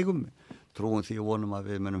vonin sem við eigum. Trúum því og vonum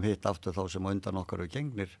að við munum hitta aftur þá sem á undan okkar og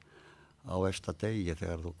gengnir á efsta degi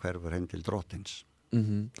þegar þú hverfur heim til drottins.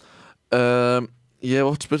 Ég hef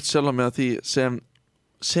oft spurt sjálf á mig að því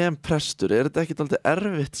sem prestur, er þetta ekki alltaf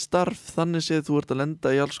erfitt starf þannig séð þú ert að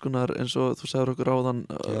lenda í alls konar eins og þú sagður okkur áðan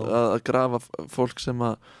að grafa fólk sem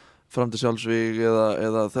að fram til sjálfsvíg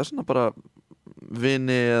eða þessna bara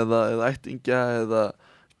vini eða ættingja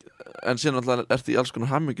en síðan alltaf ert í alls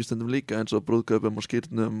konar hamingjustundum líka eins og brúðkaupum og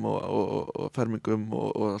skírnum og fermingum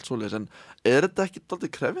og allt svoleiðis en er þetta ekki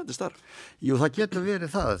alltaf krefjandi starf? Jú, það getur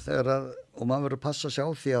verið það og maður verður að passa sig á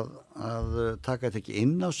því að taka þetta ekki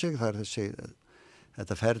inn á sig, það er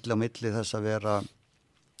þetta ferli á milli þess að vera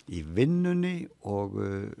í vinnunni og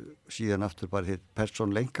síðan aftur bara þitt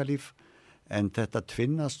persónulega einkalíf en þetta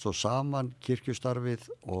tvinnast svo saman kirkjustarfið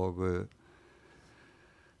og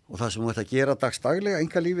það sem þú ert að gera dagsdaglega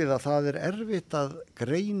einkalífið að það er erfitt að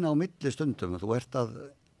greina á milli stundum. Þú ert að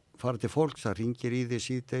fara til fólks, það ringir í þig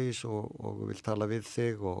síðdegis og vil tala við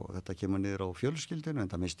þig og þetta kemur niður á fjölskyldinu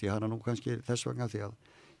en það misti ég hana nú kannski þess vegna því að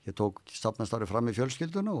ég tók stafnastarfi fram í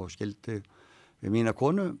fjölskylduna og skildi við mína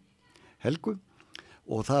konu Helgu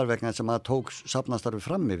og það er vegna sem að tók safnastarfi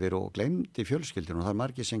fram yfir og glemdi fjölskyldinu og það er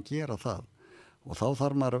margir sem gera það og þá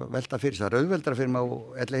þarf maður að velta fyrir sig. Það er auðveldara fyrir mig á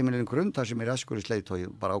heimilinu grund þar sem er æskurisleiðtogi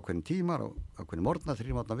bara ákveðin tímar og ákveðin morgna,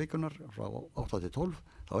 3 morgna vikunar frá 8 til 12,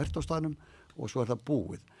 þá ertu á staðnum og svo er það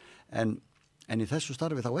búið. En í þessu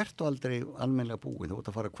starfi þá ertu aldrei almennilega búið. Þú ert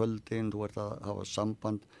að fara kvöldin, þú ert að hafa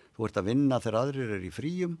samband, þú ert að vinna þegar aðrir eru í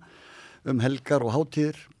fríum helgar og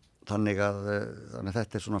hátíðir. Þannig að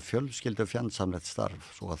þetta er svona fjölskyldu fjandsamlegt starf.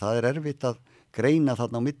 Svo að það er erfitt að greina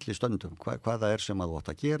þarna á milli stöndum hvað það er sem að þú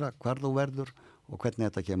átt að gera, hvar þú verður og hvernig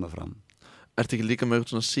þetta kemur fram. Ertu ekki líka með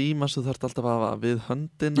eitthvað svona síma sem þú þarft alltaf að hafa við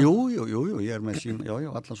höndina? Jú, ég er með síma,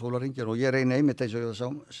 allan sólarhringir og ég reyni einmitt eins og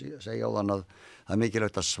ég segja á þann að það er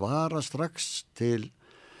mikilvægt að svara strax til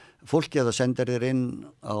fólki eða sendir þér inn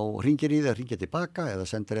á hringir í þér, hringir tilbaka eða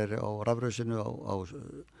sendir þér á rafrausinu á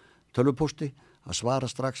tölvupósti að svara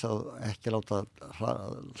strax að ekki láta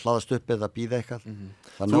hlaðast upp eða býða eitthvað.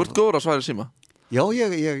 Þú ert góður að svara síma? Já,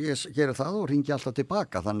 ég gerir það og hringi alltaf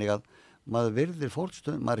tilbaka þannig að maður virðir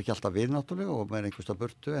fólkstund, maður er ekki alltaf við náttúrulega og maður er einhversta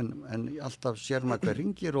burtu en alltaf sér maður hver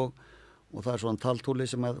ringir og það er svona taltúli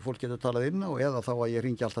sem fólk getur talað inn á eða þá að ég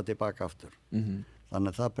ringi alltaf tilbaka aftur.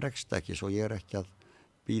 Þannig að það bregst ekki svo ég er ekki að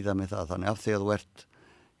býða með það. Þannig af því að þú ert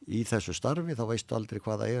í þessu starfi þá veistu aldrei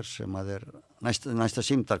hvað það er sem að er næsta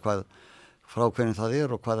símdar hvað frá hvernig það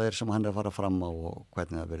og hvað það sem hann að fara fram á og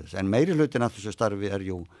hvernig það verður. En meiri hlutin af þessu starfi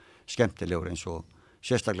jú skemmtilegur eins og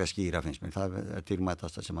sérstaklega skýra finnst mér. Það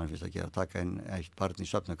dýrmætasta sem hann finnst að gera, taka inn eitt barn í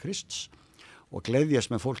söfnu Krists og gleðjast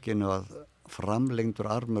með fólkinu að framlengdur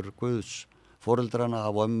armur Guðs foreldrana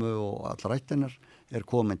af ömmu og allra ættinnar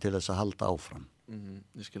komin til þess að halda áfram.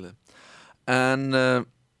 Ég skilði. En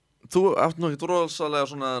þú átt nú ekki rosalega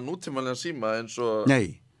svona nútímalega síma eins og... Nei,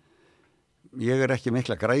 ég ekki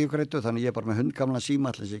mikla græjugrættu, þannig ég bara með hundgamla síma,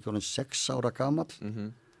 allir ég 6 ára gamall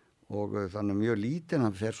og þannig mjög lítinn,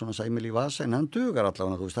 hann fer svona sæmil í vasa en hann dugar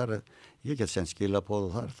allavega, þú veist, ég get sendt skilaboð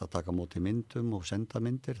og það taka móti myndum og senda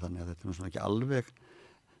myndir, þannig að þetta svona ekki alveg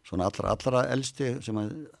svona allra elsti sem að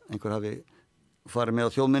einhver hafi farið með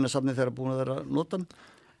á þjóðminjasafni þegar búin að vera notan.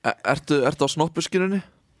 Ertu á snoppuskinnunni?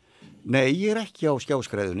 Nei, ég ekki á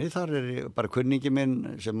skjáskreiðunni, þar bara kunningi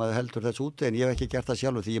minn sem að heldur þess úti en ég hef ekki gert það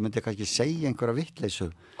sjálfur því ég myndi kannski segja einhverja vittleysu.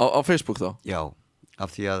 Á Facebook þá? Já, af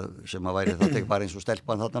því að sem að væri það bara eins og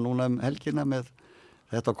stelpan þarna núna helgina með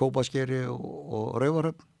þetta Kópaskeri og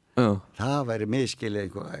Raufarhöfn. Það væri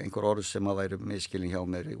miskilið einhver orð sem að væri miskilin hjá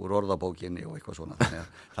mér úr orðabókinni og eitthvað svona þannig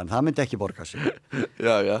að það myndi ekki borga sig.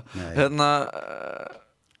 Já. Hérna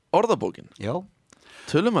orðabókin. Já.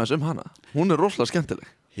 Tölum aðeins hana. Hún rosalega skemmtileg.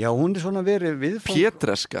 Já, hún svona verið viðfang.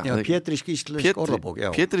 Pétreska. Já, Pétrísk íslensk orðabók. Já.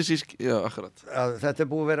 Pétrísk, já, akkurat. Þetta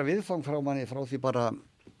búið að vera viðfang frá manni frá því bara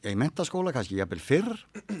í menntaskóla, kannski jafnvel fyrr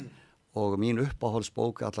og mín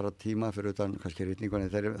uppáhaldsbók allra tíma fyrir utan kannski ritningunni.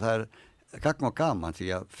 Það gagn og gaman því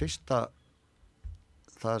að fyrsta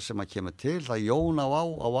það sem að kemur til það Jón á.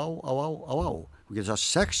 Þú getur það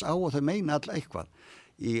 6 á og þau meina all eitthvað.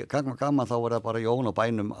 Í gagn og gaman þá það bara Jón á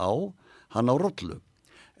bænum á, hann á rollu.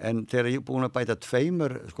 En þegar ég búin að bæta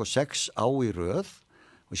 6 á í röð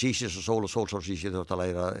og sísis og sól og sólsól sísis þú ætti að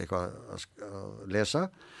læra eitthvað að lesa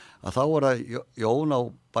að þá það Jón á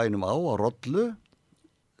bænum á rollu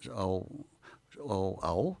á og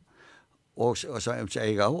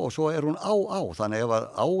eiga á og svo hún á þannig ef að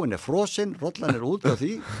áin frosinn, rollan út af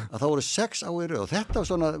því að þá voru 6 á í röð og þetta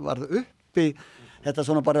svona varð uppi þetta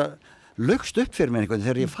svona bara lögst upp fyrir mér einhvern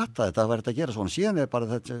þegar ég fattaði þetta að vera þetta að gera svona síðan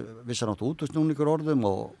bara þetta vissan átt útusnúningur orðum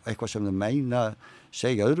og eitthvað sem þau meina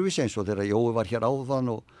segja öðruvísi eins og þegar Jói var hér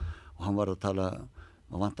áðan og hann var að tala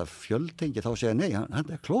og vanta fjöldtengi þá segja nei,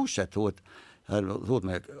 hann klósett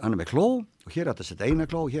hann með kló og hér að setja eina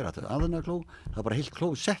kló og hér að aðra kló það bara heilt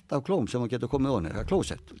klósett af klóm sem hann getur komið onni, það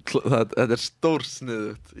klósett Þetta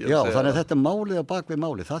stórsniðugt Já, þannig að þetta málið á bakvið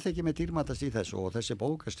málið það þykir mig dýrmætast í þessu og þessi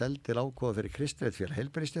bók seld til ákveða fyrir kristilegt fyrir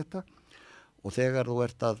heilbrigðisstétta og þegar þú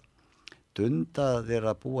ert að dunda þér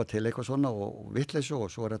að búa til eitthvað svona og vitleysu og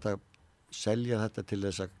svo þetta selja þetta til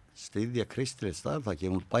þess að styðja kristilegt starf, það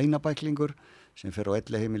gefur bænabæklingur sem fer á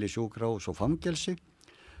elliheimili sjúkrahús og fangelsi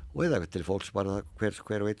og eða til fólks bara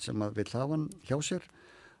hver veit sem að vill hafa hann hjá sér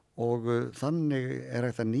og þannig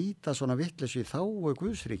hægt að nýta svona vitleysu í þágu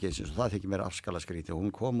Guðsríkisins og það þykir mér afskala skrítið og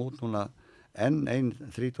hún kom út núna enn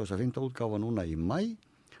 35. útgáfa núna í maí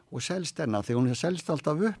og selst enna því hún selst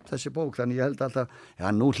alltaf upp þessi bók þannig ég held alltaf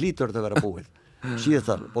já nú hlýtur þetta að vera búið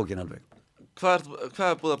síðastar bókin alveg Hvað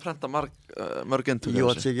búið að prenta mörg eintök?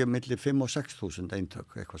 Jú, það sé milli 5 og 6.000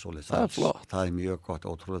 eintök eitthvað svoleiðis. Það flott. Það mjög gott,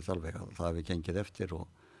 ótrúlega alveg að það hefur gengið eftir og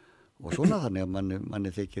svona þannig að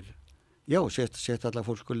manni þykir já, sett allar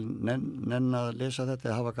fólk skul nenn að lesa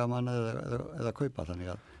þetta, hafa gaman eða kaupa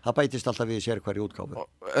þannig að það bætist alltaf við sér hverju útgáfu.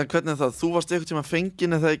 En hvernig það? Þú varst eitthvað tíma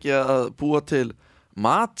fengin eða ekki að búa til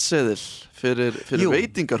matseðil fyrir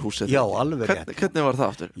veitingarhúsið. Já, alveg rétt. Hvernig var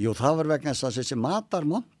það aftur? Jú, það var vegna þess að þessi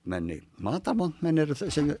matarmontmenni eru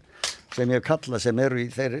sem ég hef kallað sem eru í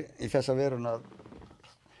þessa verun að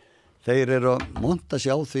þeir eru að monta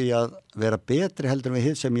sig á því að vera betri heldur en við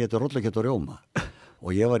hitt sem ég heiti rollukjöt og rjóma og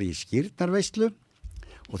ég var í skírnarveislu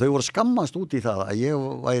og þau voru skammast út í það að ég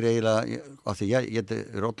væri eiginlega, af því ég heiti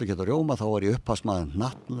rollukjöt og rjóma þá var ég upphafsmaður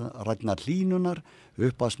hnattrænnar hlínunar,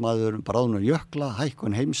 upphafsmaður bráðnur jökla,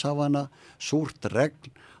 hækkun heimshafana, súrt regn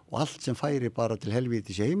og allt sem færi bara til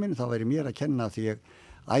helvítis í heiminn, þá væri mér að kenna því ég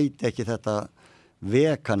ætti ekki þetta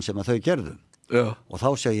vekan sem að þau gerðu. Já. Og þá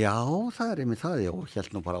segi já, það einmitt það, já, og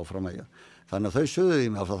held nú bara áfram að ég. Þannig að þau sögðu í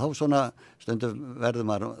mig, þá svona stundum verður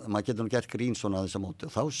maður getur nú gert grín svona að þessa móti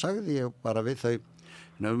og þá sagði ég bara við þau,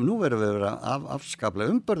 nú verðum við að vera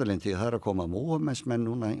afskaplega umbörðalindi, það að koma múhumensmenn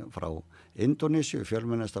núna frá Indonésiu,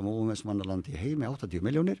 fjölmennasta múhumensmannalandi í heimi, 80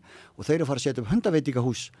 milljónir og þeir að fara að setja upp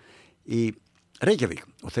hundaveitingahús í Reykjavík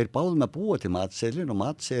og þeir báðum að búa til matseðlin og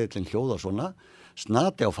matseðlin hljóðar svona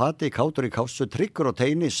snati á fati, kátur í kásu, tryggur á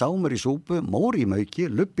teini, sámur í súpu, mór í mauki,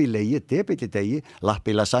 lubb í leigi, debit í degi, lapp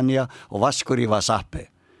í lasagna og vaskur í wasabi.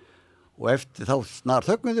 og eftir þá snar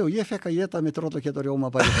þögnuði og ég fekk að geta mitt rollakjöt og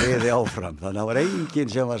rjóma bara friði áfram, þannig að það var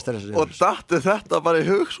enginn sem var stressað. Og datti þetta bara í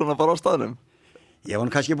hug svona bara á staðnum? Ég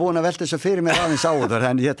var kannski búin að velta þessu fyrir mér aðeins áður,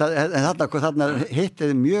 en þarna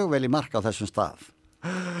hittið mjög vel í mark á þessum stað.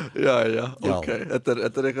 Já, ok. Þetta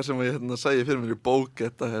er eitthvað sem ég segi fyrir mér í bók,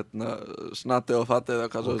 þetta snati og fati eða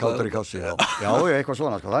hvað svo. Og kátur í kássi, já, eitthvað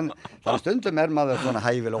svona, sko. Þannig stundum er svona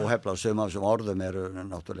hæfilega óhefla og sum af þessum orðum eru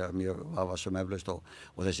náttúrulega mjög vafasum eflaust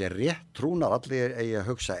og þessi rétt trúnar allir eigi að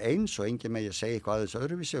hugsa eins og enginn megi að segja eitthvað aðeins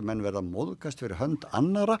öðruvísi og menn verða móðgast fyrir hönd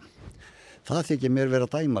annara. Það þykir mér vera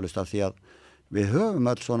dæmalust af því að við höfum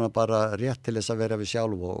öll svona bara rétt til þess að vera við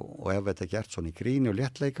sjálf og ef þetta er gert svona í gríni og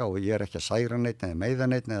léttleika og ég er ekki að særa neitt eða meiða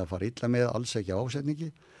neitt eða fara illa með, alls ekki á ásetningi,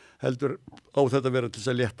 heldur á þetta vera til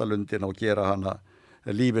þess að létta lundin og gera hana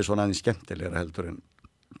lífið svona aðeins skemmtilegra heldur en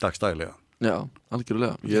dagstælega. Já,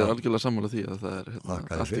 algjörlega. Ég er algjörlega sammála því að það er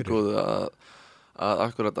allt í góðu að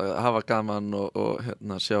akkurat að hafa gaman og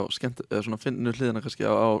sjá svona finnu hliðina kannski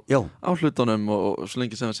á hlutunum og svo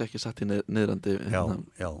lengi sem það sé ekki satt í niðrandi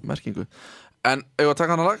merkingu. En eigum við að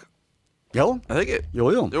taka hana lag? Já. Eða ekki? Jú.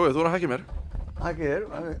 Jói, þú er að hækja mér. Hækja þér?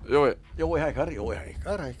 Jói hækkar.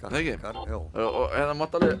 Eða ekki? Og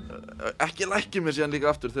mátt alveg ekki lækja mér síðan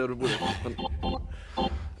líka aftur þegar við búum.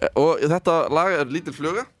 Og þetta lag er lítil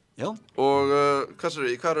fluga. Já. Og hvað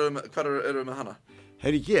erum við með hana?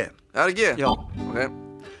 Herri G. Herri G? Já. Ok.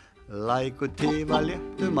 Lækur tifa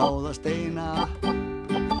léttum á það steina,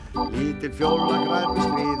 lítil fjóla grær við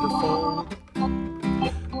skriðu fót,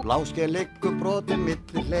 bláskeið liggur brotin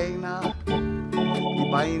milli hleina, í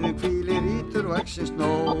bænum hvílir ítur og exins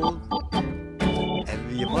nóð. Ef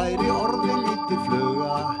ég væri orðin lítil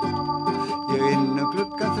fluga, ég innum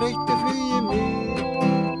glugga þreytti flugi mig,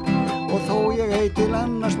 og þó ég ei til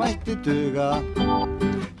annars mætti duga,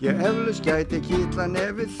 ég eflaust gæti kýtla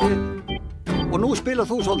nefið þitt. Og nú spila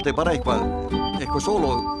þú svolítið bara eitthvað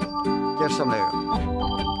sóló gersamlega.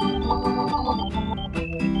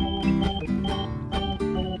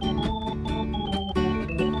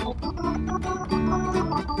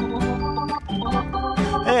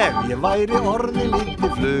 Ef ég væri orði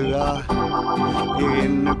lítið fluga, ég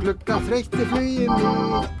innum glugga þreytti flugi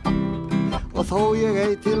mig, og þó ég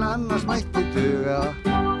ei til annars mætti duga,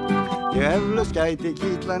 ég eflaust gæti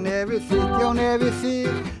kýtla nefið þitt, já nefið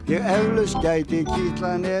þitt, ég eflaust gæti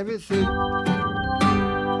kýtla nefið þitt.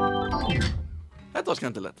 Þetta var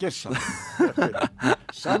skemmtilegt. Gersamlega.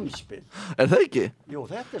 Samspil. Er það ekki? Jú,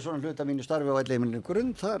 þetta er svona hluta mínu starfi á elleimilinu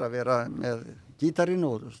grunn, það er að vera með gítarinn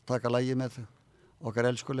og taka lagi með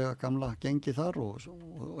okkar elskulega gamla gengi þar og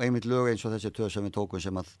einmitt lög eins og þessi tvö sem við tókum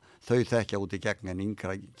sem að þau þekkja út í gegn en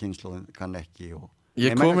yngra kynslóðin kann ekki og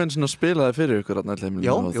Ég kom eins og spilaði fyrir ykkur og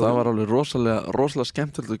það var alveg rosalega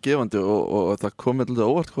skemmtilegt og gefandi og það kom eitthvað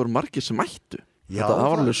óvart hvað margir sem mættu. Það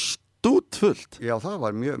var alveg stútfullt. Já, það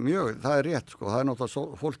var mjög, það er rétt sko. Það er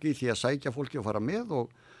náttúrulega fólk í því að sækja fólki og fara með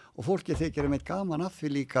og fólki þykir einmitt gaman að því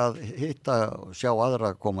líka að hitta og sjá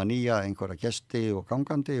aðra koma nýja einhverja gesti og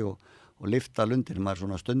gangandi og lyfta lundir. Maður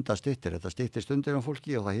svona stundastittir, þetta stittir stundir um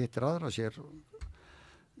fólki og það hittir aðra sér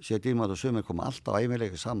dýrmætt og sumir koma alltaf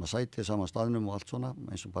æmilega í sama sæti, sama staðnum og allt svona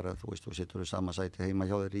eins og bara, þú veist, þú situr í sama sæti heima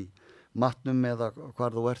hjá þér í matnum eða hvar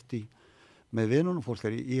þú ert í með vinunum, fólk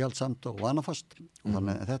er íhaldsamt og vanafast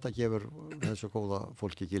þannig að þetta gefur þessu góða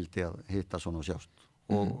fólki gildi að hitta svona og sjást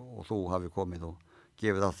og þú hafi komið og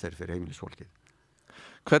gefið að þeir fyrir heimilisfólkið.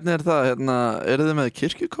 Hvernig er það, eru þið með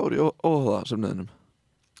kirkjukór í Óhóða sem neðinum?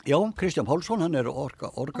 Já, Kristján Pálsson, hann er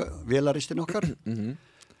vélaristinn okkar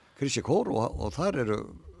Krissi Kór og þar eru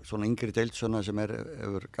svona yngri deild sem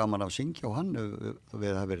hefur gaman af að syngja og hann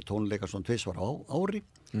við hafa verið tónleikar svona tvisvar á ári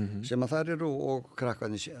sem að þar eru og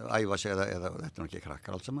krakkarnir æfa sig eða þetta er ekki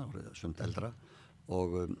krakkar alls saman, sumt eldra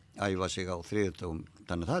og æfa sig á þriðjudögum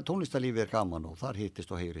þannig að það tónlistarlífið er gaman og þar hittist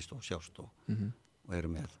og heyrist og sjást og eru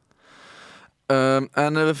með.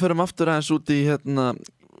 En ef við förum aftur aðeins út í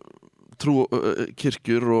trú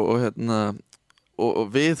kirkjur og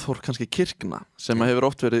viðhorf kannski kirkna sem hefur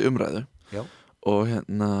oft verið umræðu. Já. Og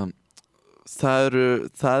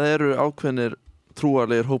það eru ákveðnir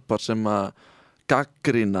trúarlegir hópar sem að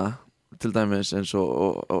gagnrýna til dæmis eins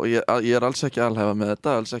og ég er alls ekki alhæfa með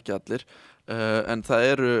þetta, alls ekki allir en það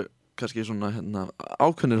eru kannski svona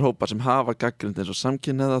ákveðnir hópar sem hafa gagnrýnt eins og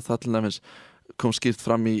samkynhneigða, það til dæmis kom skýrt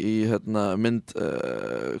fram í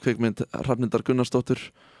kvikmynd Hrafnhildar Gunnarsdóttur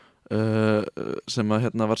sem að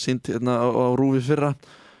var sýnd á RÚV í fyrra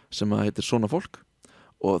sem að heitir Svona fólk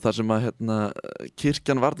og þar sem að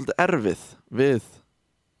kirkjan var alltaf erfið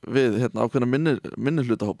við ákveðna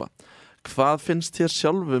minnihlutahópa. Hvað finnst þér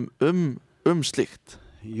sjálfum um slíkt?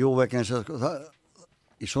 Jú, vegna þess að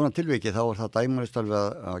í svona tilviki þá það dæmurist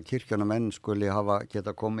alveg að kirkjumenn skuli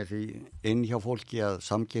geta komið því inn hjá fólki að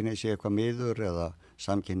samkynhneigð sé eitthvað miður eða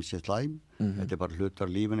samkynhneigð sé slæm. Þetta bara hlutar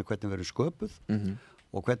lífinu hvernig við erum sköpuð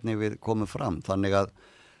og hvernig við komum fram. Þannig að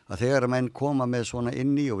þegar menn koma með svona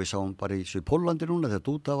inn í, og við sáum bara í Póllandi núna þegar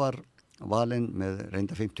Dúda var valinn með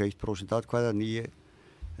reynda 51% atkvæða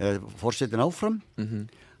forsetinn áfram,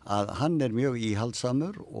 að hann mjög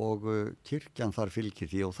íhaldsamur og kirkjan þar fylgir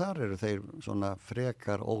því og þar eru þeir svona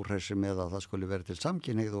frekar óhressir með að það skuli vera til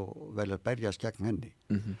samkynhneigð og vel að berjast gegn henni.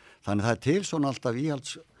 Þannig það til svona alltaf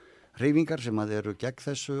íhaldshreyfingar sem að eru gegn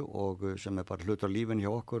þessu og sem bara hlutur lífin hjá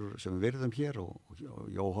okkur sem við virðum hér og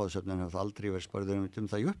Jóhóðsöfnin hefur aldrei verið spurður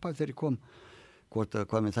það í upphæð þegar ég kom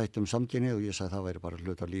hvað með þættum samkynhneigð og ég sagði það væri bara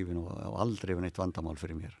hlutur lífin og aldrei verið neitt vandamál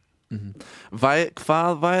fyrir mér.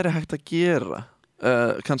 Hvað væri hægt að gera?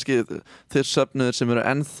 Kannski þeir söfnuðir sem eru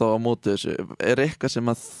ennþá á móti þessu, eitthvað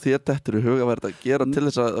sem að þér dettur í huga verið að gera til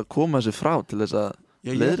þess að koma þessu frá, til þess að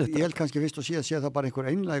leiðrétta? Ég held kannski fyrst og síðan sé það bara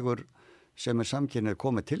einhver einlægur sem samkynhneigð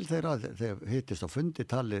komið til þeirra þegar hittist á fundi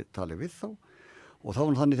tali við þá og þá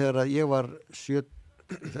var þannig þegar ég var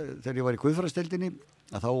þegar ég var í Guðfræðisdeildinni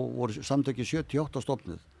að þá voru samtöki 78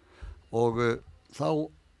 stofnuð og þá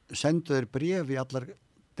sendu þeir bréf í allar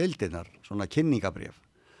deildirnar, svona kynningabréf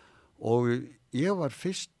og ég var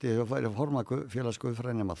fyrsti að forma félags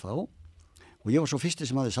Guðfræðinema þá og ég var svo fyrsti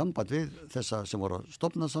sem hafði samband við þessa sem voru að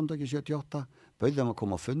stofna samtöki 78, bauð þeim að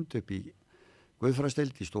koma að fund upp í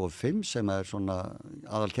Guðfræðisdeild í stofu 5 sem svona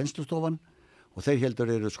aðal kennslustofan og þeir heldur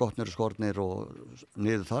eru skotnir og skornir og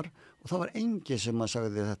niður þar og það var engi sem að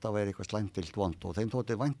sagði þetta væri eitthvað slæmtilt vont og þeim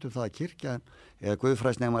þótti vænt það að kirkjan eða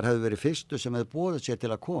Guðfræðisnemar hefði verið fyrstu sem hefði boðið sér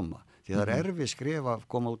til að koma því það erfið skref að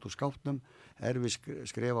koma út úr skápnum, erfið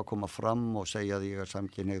skref að koma fram og segja að ég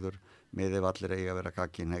samkynhneigður með ef allir eiga að vera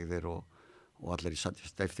gagnkynhneigðir og allir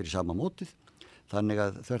eftir í sama mótið. Þannig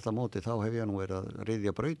að þvert á móti þá hef ég nú verið að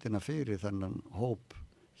ryðja brautina fyrir þennan hóp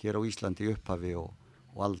hér á Íslandi í upphafi og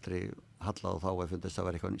aldrei hallað á þá að fundist að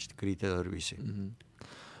vera eitthvað skrítið öðruvísi.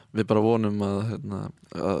 Við bara vonum að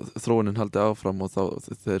þróunin haldi áfram og þá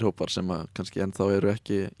þeir hópar sem að kannski ennþá eru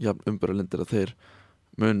ekki umburðarlyndir að þeir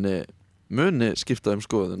muni skipta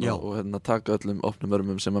skoðun og taka öllum opnum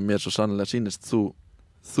örmum sem að mér svo sannlega sýnist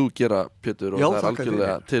þú gera, Pétur, og það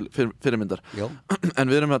algjörlega til fyrirmyndar.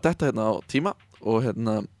 En við erum að detta á tíma og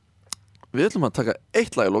við ætlum að taka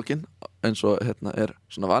eitt lag í lokin eins og er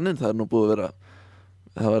svona vaninn, það nú búið að vera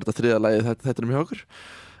það var þetta þriðja lagið þetta hjá okkur.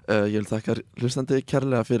 Ég vil þakka hlustandi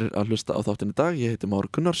kærlega fyrir að hlusta á þáttinn í dag. Ég heiti Már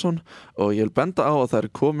Gunnarsson og ég vil benda á að það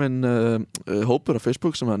komin hópur á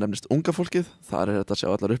Facebook sem nefnist Unga fólkið. Þar þetta að sjá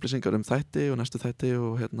allar upplýsingar þætti og næstu þætti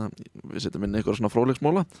og við setjum inn einhverja svona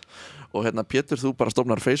fróðleiksmóla og Pétur, þú bara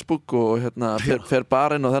stofnar Facebook og fer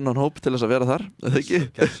bara inn á þennan hóp til þess að vera þar, eða ekki?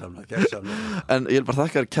 Gersamlega. En ég vil bara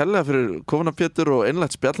þakka þér kærlega fyrir komuna, Pétur, og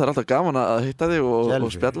einlægt spjall. Það alltaf gaman að hitta þig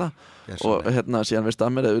og spjalla. Og síðan veistu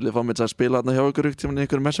að mér eða viljið fá mig að spila hjá ykkur tímann í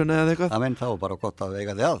einhverju messunni eða eitthvað. Það menn þá bara gott að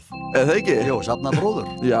eiga þig að. Eða ekki? Jú, safna bróður.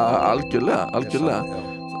 Já, algjörlega.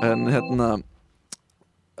 En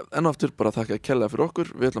enn og aftur bara þakka kærlega fyrir okkur.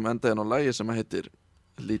 Við ætlum að enda á lagi sem heitir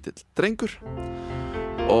Lítill drengur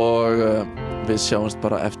og við sjáumst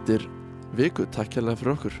bara eftir viku. Takk kærlega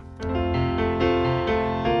fyrir okkur.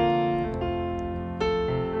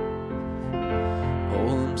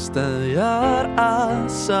 Steðjar að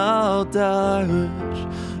sá dagur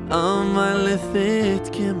afmæli þitt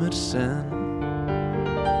kemur senn.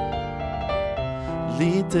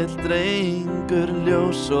 Lítill drengur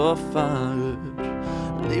ljós og fagur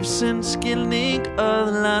lífsins skilning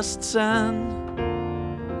öðlast senn.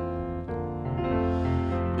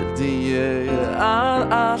 Vildi ég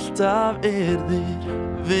að alltaf yrðir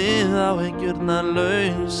við áhyggjurnar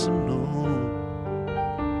lausum nú.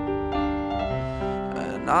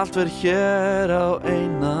 Allt verð hér á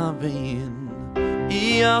eina veginn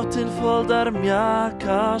í átt til foldar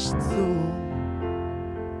mjakast þú.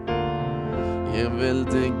 Ég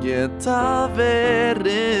vildi geta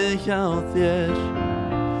verið hjá þér,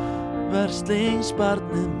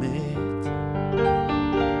 verslingsbarnið mitt.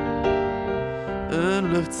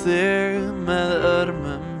 Unlugt þig með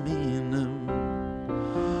örmum mínum,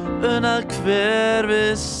 unnað hver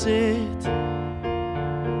við sitt.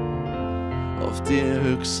 Oft ég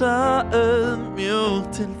hugsa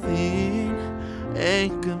mjúkt til þín,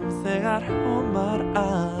 einkum þegar hómar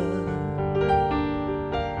að.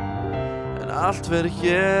 En allt verð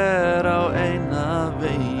hér á eina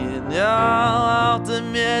veginn, já, áttu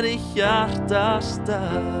mér í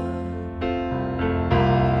hjartastað.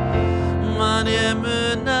 Man ég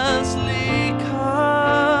munast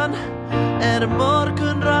líkan,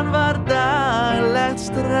 morgunrann var daglegt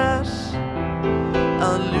stress.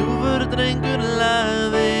 Að drengur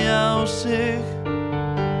lagði á sig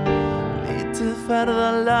lítið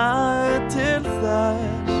ferðalag til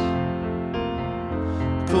þess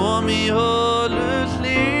kom í holu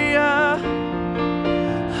hlýja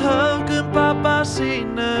höfgum pappa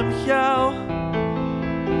sínum hjá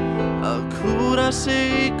að kúra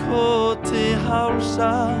sig í koti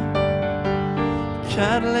hálsa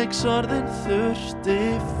kærleiksorðin þurfti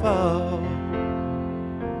fá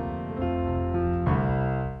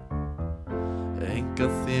enga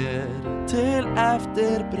þér til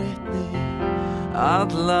eftirbreytni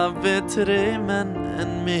alla betri menn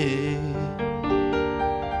en mig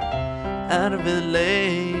erfið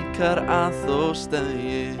leikar að þó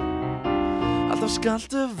steðji alltaf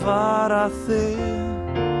skaltu vara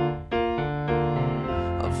þig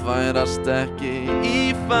að færast ekki í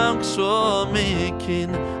fang svo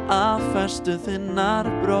mikinn að festu þinnar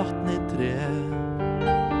brotni tré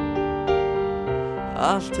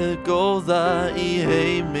allt hið góða í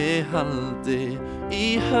heimi haldi í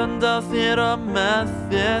hönd á þér og með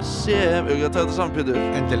þér sé Ég taka þetta saman, Pétur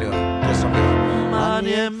Endilega, gessamlega Man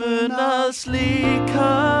ég munað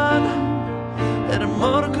slíkan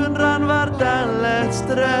morgunrann var daglegt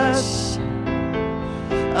stress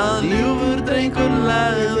að ljúfur drengur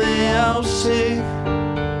lagði á sig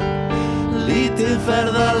lítið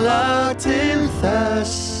ferðalag til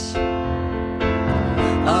þess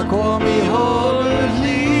að kom í holu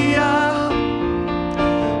hlýja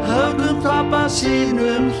höfgum pappa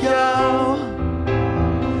sínum hjá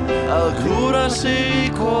að kúra sig í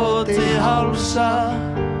koti hálsa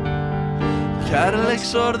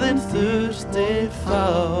kærleiksorðin þurfti fá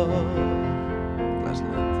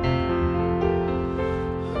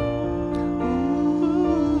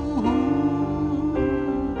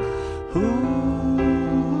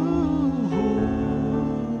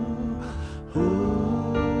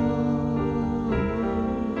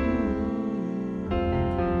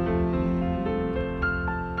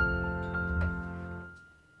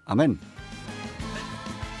Amen.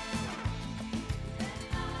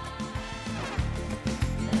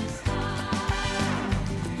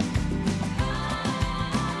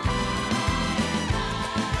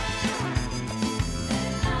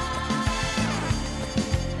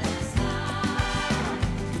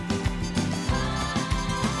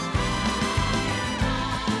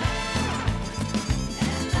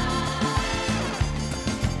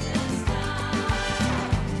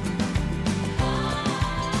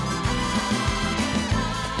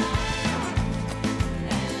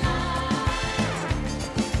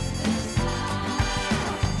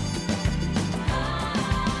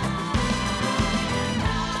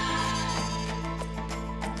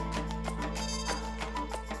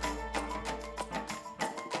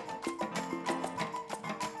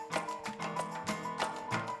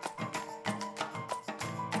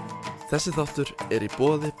 Þessi þáttur í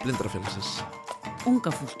boði Blindrafélagsins.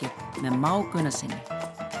 Unga fólkið með Má Gunnarssyni.